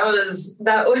 So that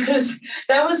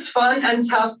was fun and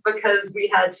tough because we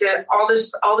had to all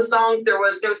the songs. There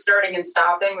was no starting and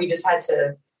stopping. We just had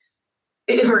to.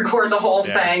 record the whole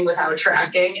thing without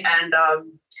tracking. And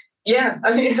yeah,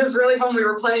 I mean, it was really fun. We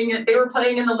were playing it. They were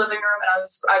playing in the living room, and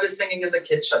I was singing in the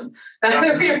kitchen. That's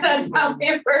how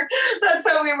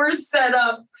we were set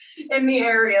up in the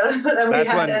area that we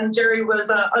had. And Jerry was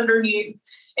underneath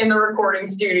in the recording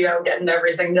studio getting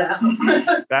everything down.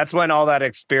 That's when all that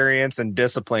experience and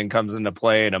discipline comes into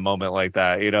play in a moment like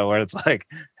that, you know, where it's like,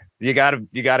 you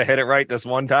gotta hit it right this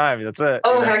one time. That's it.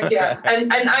 Oh, heck yeah.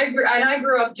 And I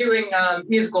grew up doing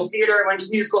musical theater. I went to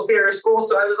musical theater school.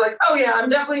 So I was like, oh yeah, I'm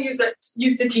definitely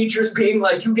used to teachers being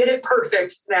like, you get it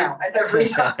perfect now at every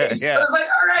time. Yeah. So I was like,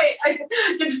 all right, I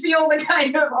could feel the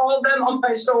kind of all of them on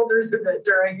my shoulders a bit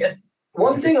during it.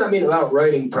 One thing, I mean, about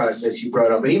writing process you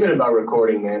brought up, and even about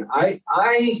recording, man,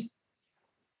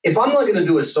 if I'm not going to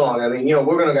do a song, I mean, you know,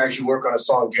 we're going to actually work on a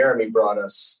song Jeremy brought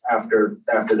us after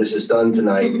this is done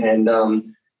tonight. And,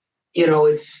 you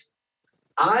know,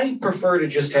 I prefer to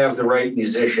just have the right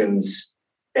musicians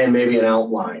and maybe an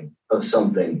outline of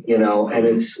something, you know, and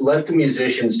it's let the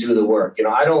musicians do the work. You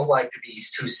know, I don't like to be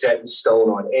too set in stone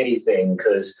on anything,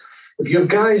 because if you have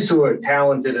guys who are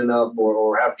talented enough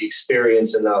or have the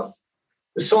experience enough,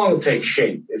 the song will take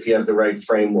shape if you have the right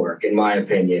framework, in my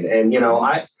opinion. And, you know,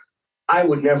 I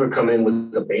would never come in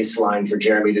with a bass line for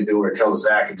Jeremy to do or tell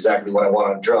Zach exactly what I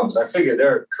want on drums. I figure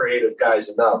they're creative guys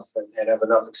enough and have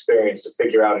enough experience to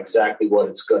figure out exactly what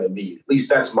it's going to be. At least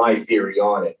that's my theory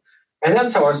on it. And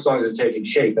that's how our songs are taking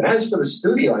shape. And as for the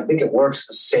studio, I think it works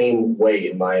the same way,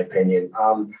 in my opinion.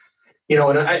 You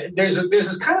know, and there's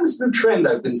this kind of this new trend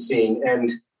I've been seeing.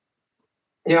 And,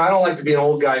 you know, I don't like to be an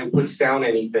old guy who puts down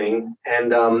anything.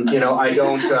 And, you know, I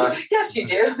don't. Yes, you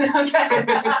do. Okay.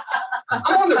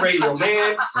 I'm on the radio,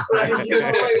 man. Like, you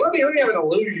know, like, let me have an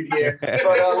illusion here.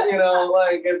 But you know,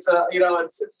 like it's you know,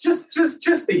 it's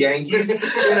just the Yankees, you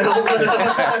know.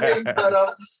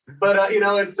 But you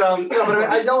know, it's no, but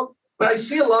I don't. But I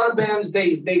see a lot of bands,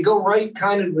 they go right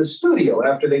kind of to the studio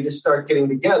after they just start getting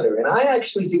together. And I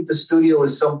actually think the studio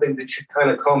is something that should kind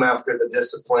of come after the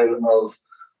discipline of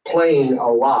playing a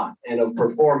lot and of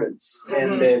performance.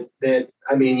 Mm-hmm. And that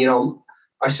I mean, you know,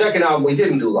 our second album, we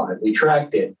didn't do live. We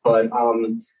tracked it. But,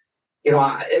 you know,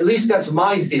 at least that's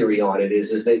my theory on it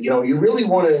is that, you know, you really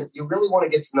want to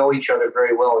get to know each other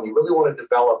very well. And you really want to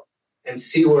develop and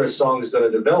see where a song is going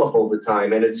to develop over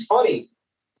time. And it's funny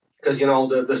because, you know,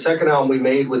 the second album we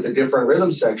made with the different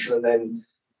rhythm section. And then,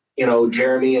 you know,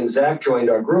 Jeremy and Zach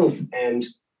joined our group. And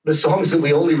the songs that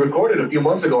we only recorded a few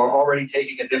months ago are already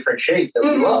taking a different shape that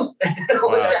we love. Wow.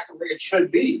 That's the way it should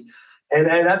be. And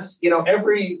that's, you know,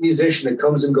 every musician that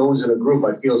comes and goes in a group,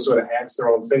 I feel sort of adds their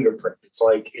own fingerprint. It's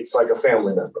like a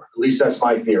family member. At least that's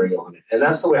my theory on it. And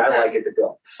that's the way I like it to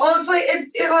go. Well, it's like,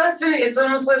 it's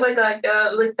almost like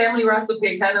family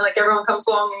recipe, kind of like everyone comes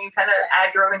along and you kind of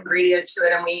add your own ingredient to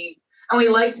it. And we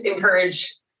like to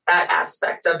encourage that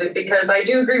aspect of it, because I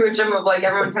do agree with Jim of like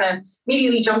everyone kind of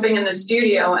immediately jumping in the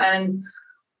studio. And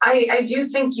I do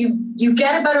think you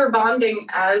get a better bonding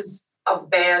as a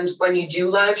band when you do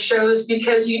live shows,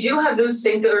 because you do have those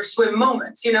sink or swim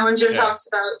moments, you know, and Jim talks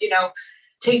about, you know,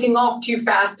 taking off too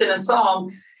fast in a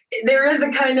song. There is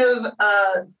a kind of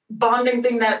bonding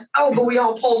thing that, but we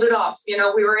all pulled it off. You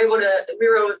know, we were able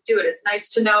to do it. It's nice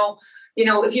to know, you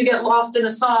know, if you get lost in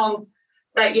a song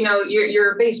that, you know,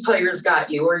 your bass player's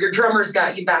got you or your drummer's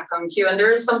got you back on cue. And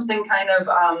there is something kind of,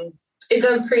 it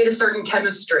does create a certain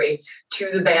chemistry to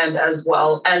the band as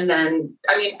well. And then,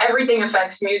 I mean, everything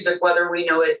affects music, whether we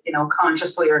know it, you know,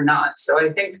 consciously or not. So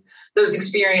I think those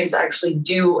experiences actually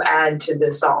do add to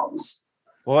the songs.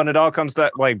 Well, and it all comes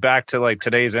to back to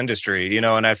today's industry, you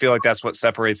know, and I feel like that's what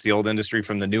separates the old industry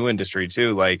from the new industry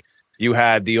too. Like you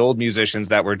had the old musicians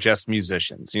that were just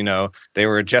musicians, you know, it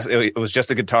was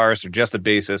just a guitarist or just a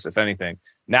bassist, if anything.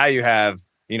 Now you have,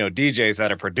 you know, DJs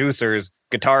that are producers,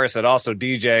 guitarists that also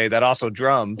DJ, that also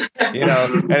drum, you know,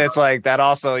 and it's like that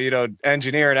also, you know,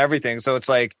 engineer and everything. So it's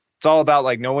like, it's all about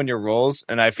like knowing your roles.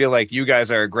 And I feel like you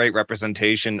guys are a great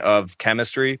representation of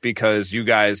chemistry, because you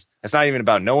guys, it's not even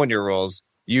about knowing your roles.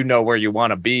 You know where you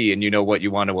want to be and you know what you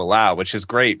want to allow, which is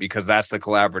great, because that's the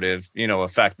collaborative, you know,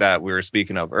 effect that we were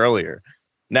speaking of earlier.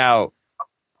 Now,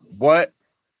 what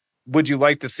would you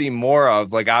like to see more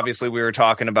of? Like, obviously we were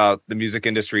talking about the music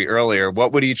industry earlier.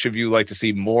 What would each of you like to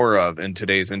see more of in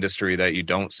today's industry that you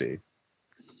don't see?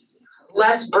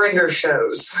 Less bringer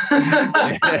shows.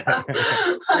 Less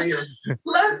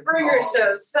bringer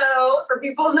shows. So for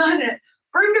people not in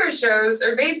bringer shows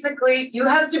are basically, you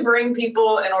have to bring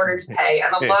people in order to pay.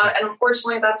 And and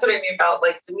unfortunately, that's what I mean about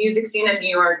like the music scene in New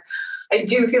York. I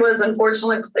do feel is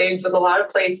unfortunately plagued with a lot of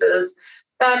places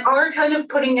that are kind of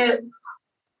putting it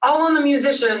all on the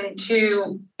musician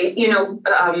to,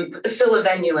 fill a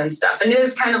venue and stuff. And it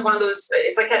is kind of one of those,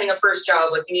 it's like getting a first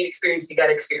job, like you need experience to get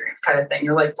experience kind of thing.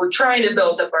 You're like, we're trying to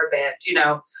build up our band,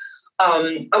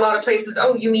 a lot of places,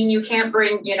 oh, you mean you can't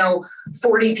bring,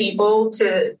 40 people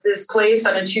to this place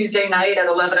on a Tuesday night at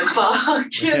 11 o'clock,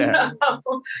 you know?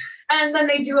 And then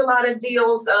they do a lot of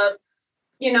deals of,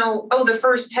 the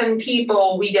first 10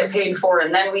 people we get paid for,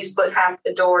 and then we split half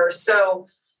the door. So,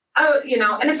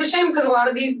 and it's a shame because a lot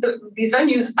of these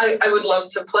venues I would love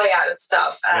to play at and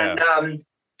stuff. And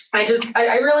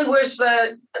I really wish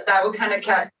that would kind of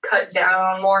cut down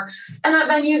on more. And that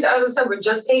venues, as I said, would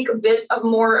just take a bit of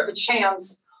more of a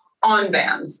chance on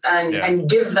bands and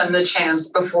give them the chance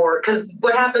before. Because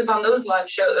what happens on those live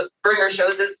bringer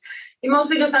shows is you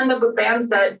mostly just end up with bands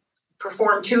that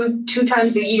perform two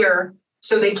times a year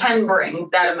so they can bring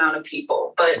that amount of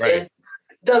people. But it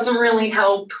doesn't really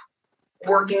help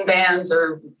working bands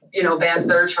or, bands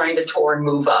that are trying to tour and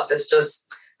move up. It's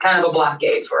just kind of a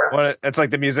blockade for us. Well, it's like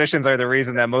the musicians are the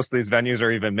reason that most of these venues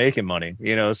are even making money,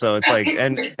 so it's like,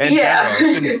 and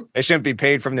general, it shouldn't be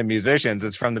paid from the musicians.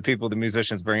 It's from the people the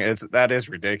musicians bring. That is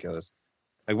ridiculous.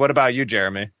 Like, what about you,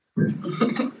 Jeremy?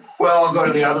 Well, I'll go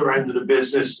to the other end of the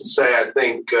business and say, I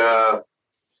think,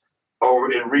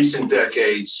 over in recent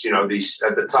decades, these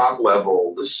at the top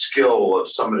level, the skill of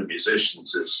some of the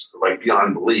musicians is like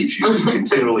beyond belief. You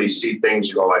continually see things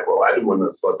you go like, well, I wouldn't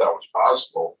have thought that was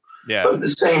possible. Yeah. But at the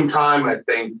same time, I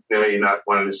think you're not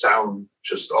wanting to sound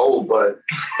just old, but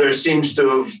there seems to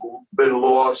have been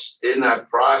lost in that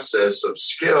process of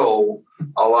skill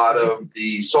a lot of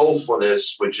the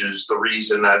soulfulness, which is the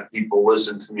reason that people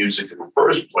listen to music in the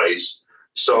first place.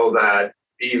 So that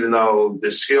even though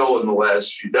the skill in the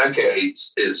last few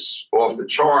decades is off the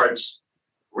charts,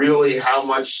 really how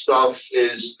much stuff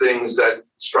is things that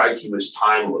strike you as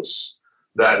timeless,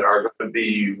 that are going to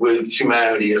be with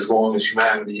humanity as long as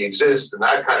humanity exists and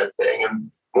that kind of thing. And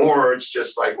more, it's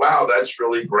just like, wow, that's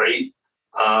really great,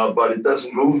 but it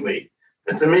doesn't move me.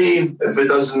 And to me, if it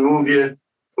doesn't move you,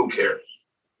 who cares?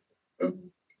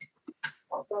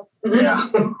 Awesome. Yeah.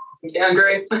 Yeah,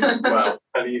 great. Wow.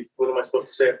 What am I supposed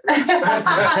to say?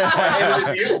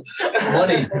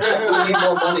 Money. We need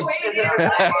more money.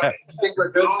 I think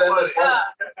we're good. Send us money.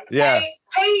 Yeah.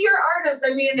 Pay your artists.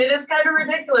 I mean, it is kind of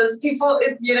ridiculous. People,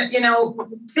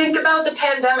 think about the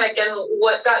pandemic and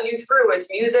what got you through. It's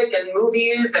music and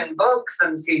movies and books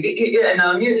and CD.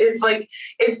 It's like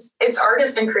it's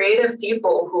artists and creative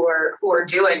people who are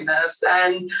doing this.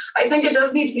 And I think it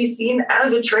does need to be seen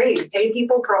as a trade. Pay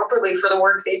people properly for the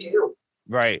work they do.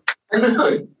 Right.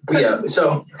 Yeah.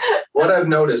 So what I've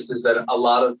noticed is that a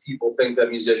lot of people think that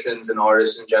musicians and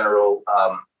artists in general,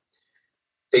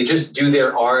 they just do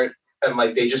their art. And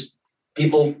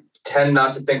people tend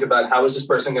not to think about how is this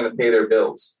person going to pay their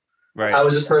bills? Right. How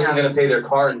is this person going to pay their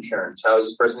car insurance? How is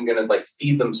this person going to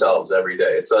feed themselves every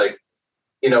day? It's like,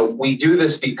 we do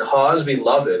this because we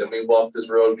love it and we walk this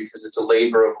road because it's a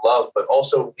labor of love, but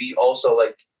also we also,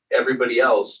 like everybody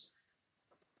else,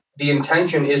 the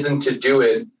intention isn't to do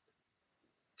it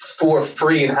for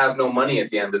free and have no money at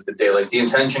the end of the day. Like the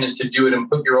intention is to do it and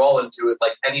put your all into it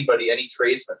like anybody, any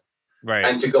tradesman. Right.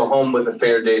 And to go home with a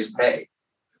fair day's pay.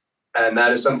 And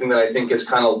that is something that I think is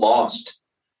kind of lost.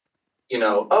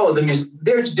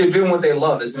 They're doing what they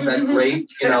love. Isn't that great?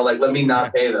 Let me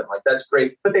not pay them. Like, that's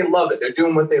great. But they love it. They're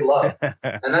doing what they love.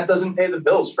 And that doesn't pay the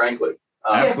bills, frankly.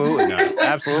 Absolutely not.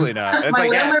 Absolutely not. It's My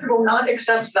landlord will not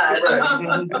accept that.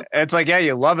 Right. It's like,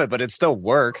 you love it, but it's still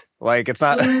work. Like, it's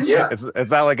not, it's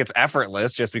not like it's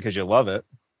effortless just because you love it.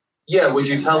 Yeah, would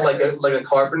you tell like a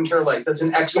carpenter, like, that's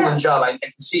an excellent job. I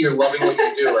can see you're loving what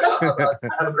you do. Like,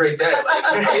 have a great day.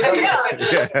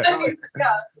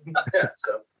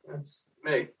 So that's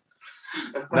me.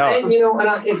 No.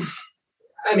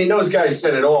 And those guys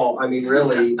said it all. I mean,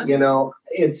 really,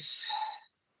 it's.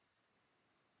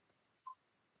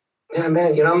 Yeah,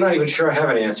 man. I'm not even sure I have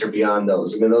an answer beyond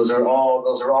those. I mean, those are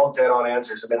all dead on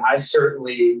answers. I mean, I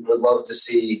certainly would love to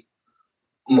see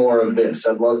more of this.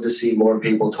 I'd love to see more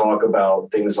people talk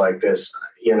about things like this.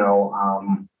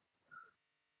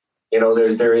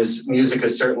 Music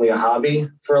is certainly a hobby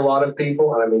for a lot of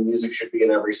people. I mean, music should be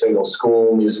in every single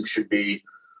school. Music should be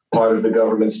part of the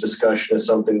government's discussion as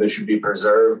something that should be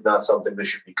preserved, not something that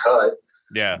should be cut.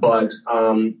 Yeah. But,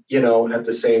 at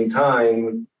the same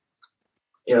time,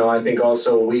 I think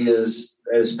also we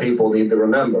as people need to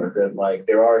remember that, like,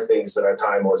 there are things that are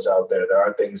timeless out there. There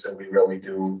are things that we really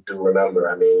do remember.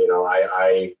 I mean,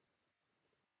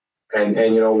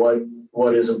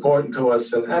 what is important to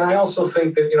us. And I also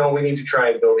think that, we need to try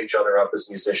and build each other up as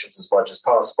musicians as much as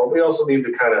possible. We also need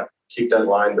to kind of keep that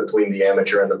line between the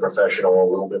amateur and the professional a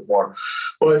little bit more.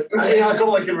 But that's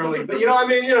all I can really. But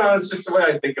it's just the way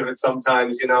I think of it.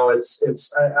 Sometimes,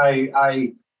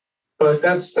 But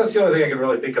that's the only thing I can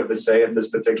really think of to say at this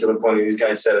particular point. These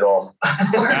guys said it all.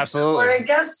 Absolutely. Or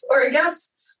I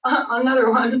guess another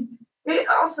one.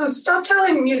 Also, stop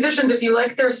telling musicians if you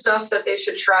like their stuff that they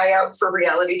should try out for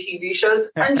reality TV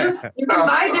shows, and you can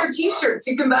buy their T-shirts,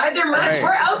 you can buy their merch. Right.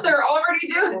 We're out there already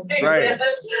doing it. Right.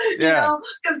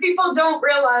 Because people don't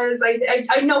realize.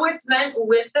 I know it's meant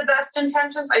with the best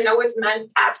intentions. I know it's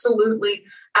meant absolutely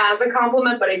as a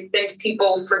compliment, but I think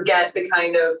people forget the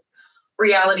kind of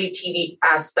reality TV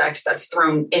aspect that's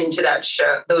thrown into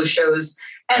those shows,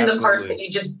 and Absolutely. The parts that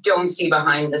you just don't see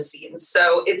behind the scenes.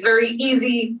 So it's very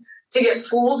easy to get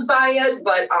fooled by it.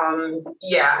 But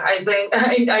I think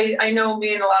I know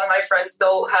me and a lot of my friends,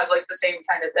 they'll have like the same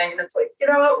kind of thing. And it's like, you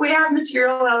know what, we have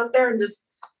material out there and just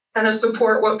kind of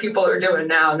support what people are doing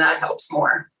now. And that helps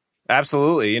more.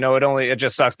 Absolutely. It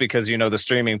just sucks because, the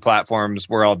streaming platforms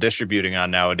we're all distributing on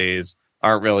nowadays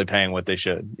aren't really paying what they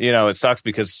should. It sucks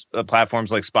because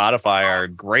platforms like Spotify are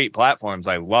great platforms.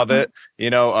 I love it.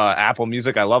 Apple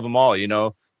Music, I love them all,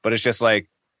 but it's just like,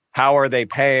 how are they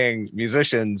paying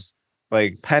musicians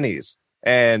like pennies?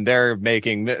 And they're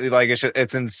making like,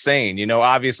 it's insane.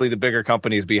 Obviously the bigger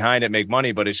companies behind it make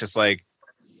money, but it's just like,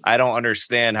 I don't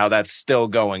understand how that's still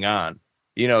going on.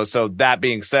 So that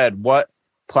being said, what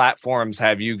platforms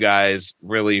have you guys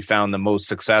really found the most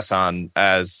success on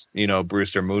as,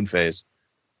 Brewster Moonface?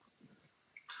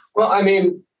 Well,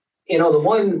 the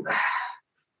one,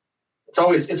 it's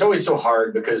always so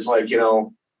hard because I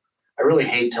really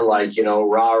hate to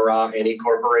rah any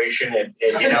corporation and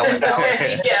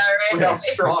without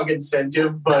strong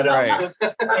incentive, but which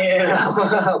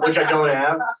I don't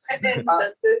have.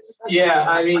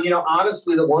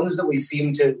 Honestly, the ones that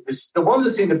seem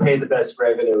to pay the best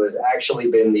revenue has actually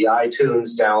been the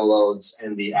iTunes downloads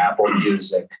and the Apple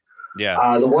Music.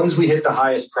 Yeah. The ones we hit the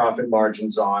highest profit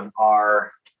margins on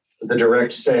are the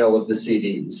direct sale of the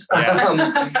CDs.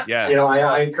 Yes.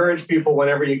 I encourage people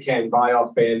whenever you can buy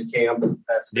off Bandcamp.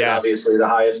 That's been obviously the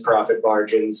highest profit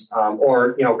margins.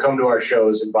 Or come to our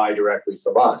shows and buy directly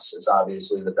from us is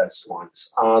obviously the best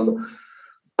ones.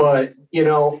 But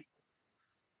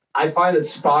I find that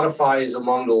Spotify is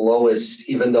among the lowest,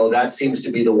 even though that seems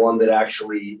to be the one that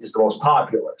actually is the most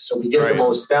popular. So we get the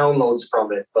most downloads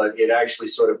from it, but it actually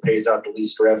sort of pays out the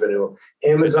least revenue.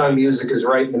 Amazon Music is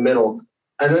right in the middle.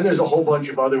 And then there's a whole bunch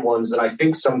of other ones that I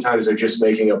think sometimes are just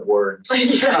making up words. Well,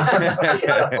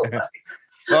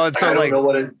 it's I don't know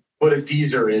what a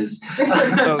Deezer is.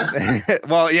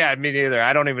 Well, yeah, me neither.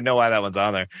 I don't even know why that one's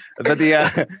on there. But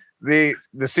the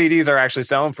CDs are actually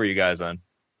selling for you guys then.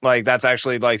 Like that's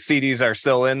actually like CDs are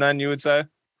still in then, you would say?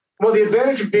 Well, the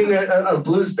advantage of being a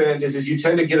blues band is you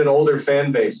tend to get an older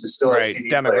fan base who still has CD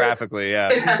demographically,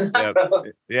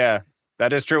 players. Yeah.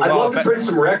 That is true. I'd love to print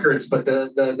some records, but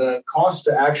the cost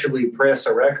to actually press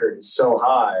a record is so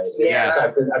high.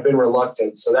 I've been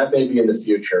reluctant, so that may be in the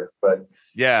future. But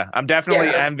yeah, I'm definitely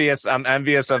envious. I'm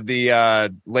envious of the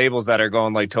labels that are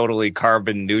going like totally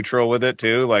carbon neutral with it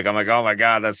too. Like I'm like, oh my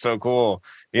god, that's so cool.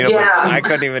 But I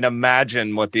couldn't even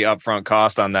imagine what the upfront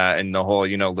cost on that and the whole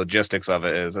logistics of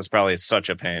it is. That's probably such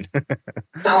a pain.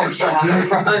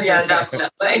 Yeah,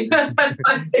 definitely.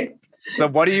 So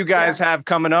what do you guys have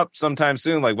coming up sometime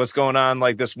soon? Like what's going on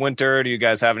like this winter? Do you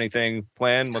guys have anything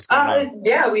planned? What's going on?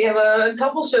 Yeah, we have a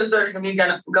couple shows that are going to be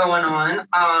going on.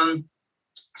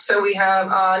 So we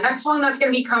have next one that's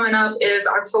going to be coming up is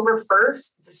October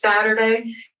 1st, it's a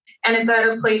Saturday. And it's at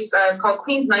a place, it's called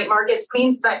Queens Night Market. It's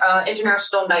Queens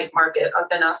International Night Market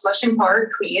up in Flushing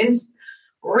Park, Queens.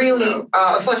 Really,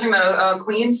 Flushing Meadow,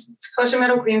 Queens.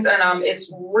 And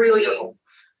it's really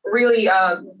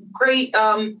great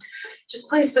just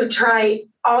place to try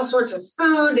all sorts of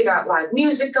food. They got live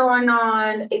music going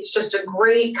on. It's just a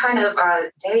great kind of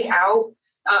day out.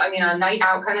 A night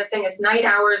out kind of thing. It's night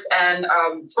hours, and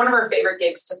it's one of our favorite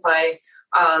gigs to play.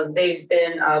 They've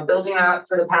been building up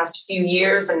for the past few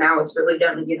years, and now it's really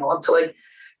done, up to like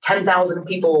 10,000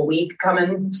 people a week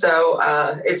coming. So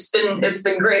it's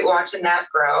been great watching that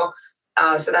grow.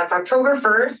 So that's October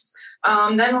 1st.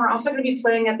 Then we're also going to be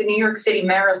playing at the New York City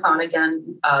Marathon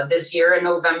again this year in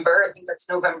November. I think that's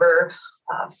November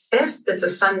 5th. It's a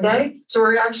Sunday. So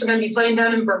we're actually going to be playing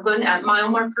down in Brooklyn at mile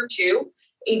marker 2,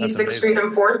 86th Street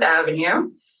and 4th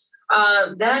Avenue.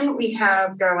 Then we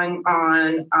have going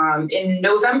on in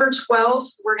November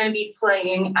 12th, we're going to be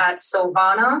playing at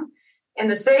Silvana in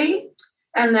the city.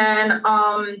 And then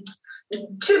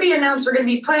to be announced, we're going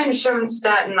to be playing a show in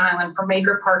Staten Island for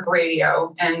Maker Park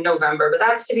Radio in November, but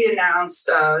that's to be announced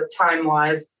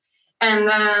time-wise. And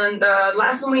then the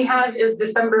last one we have is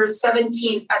December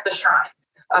 17th at the Shrine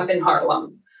up in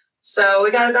Harlem. So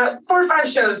we got about 4 or 5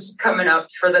 shows coming up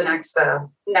for the next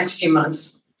few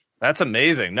months. That's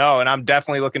amazing. No, and I'm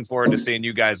definitely looking forward to seeing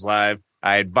you guys live.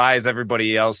 I advise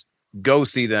everybody else, go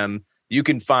see them. You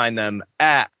can find them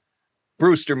at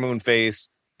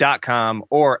BrewsterMoonface.com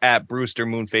or at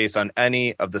BrewsterMoonface on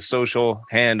any of the social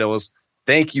handles.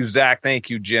 Thank you, Zach.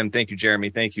 Thank you, Jim. Thank you, Jeremy.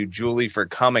 Thank you, Julie, for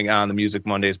coming on the Music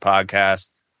Mondays podcast.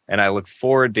 And I look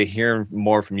forward to hearing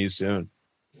more from you soon.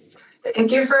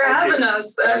 Thank you for having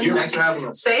us. Thanks for having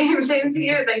us. Same to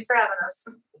you. Thanks for having us.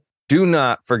 Do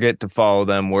not forget to follow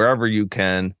them wherever you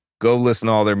can. Go listen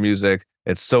to all their music.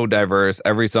 It's so diverse.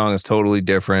 Every song is totally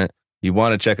different. You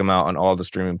want to check them out on all the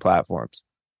streaming platforms.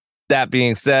 That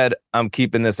being said, I'm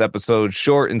keeping this episode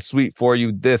short and sweet for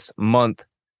you this month.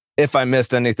 If I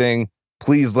missed anything,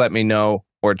 please let me know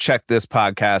or check this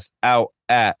podcast out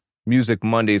at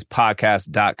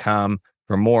musicmondayspodcast.com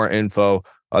for more info.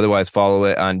 Otherwise, follow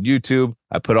it on YouTube.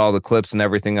 I put all the clips and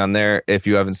everything on there. If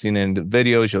you haven't seen any of the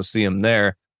videos, you'll see them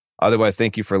there. Otherwise,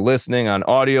 thank you for listening on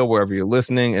audio, wherever you're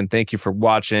listening, and thank you for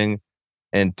watching.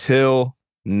 Until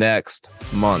next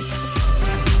month.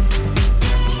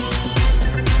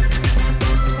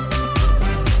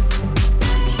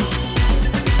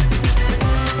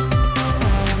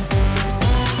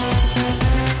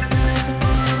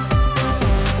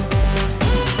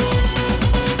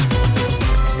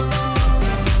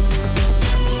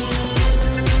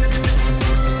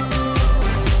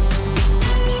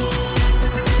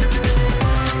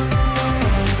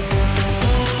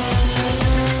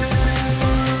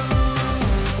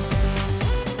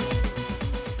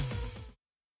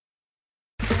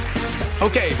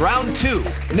 Okay, round 2.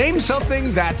 Name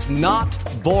something that's not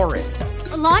boring.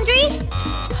 A laundry?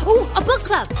 Ooh, a book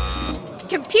club.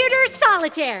 Computer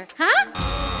solitaire, huh?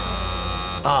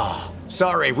 Ah, oh,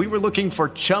 sorry, we were looking for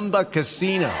Chumba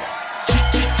Casino.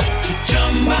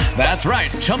 That's right,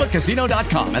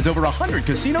 ChumbaCasino.com has over 100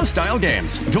 casino-style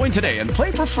games. Join today and play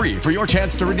for free for your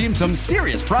chance to redeem some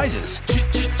serious prizes.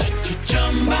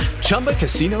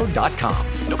 ChumbaCasino.com.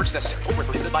 No purchase necessary. Void where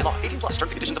prohibited by law. 18+ terms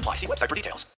and conditions apply. See website for details.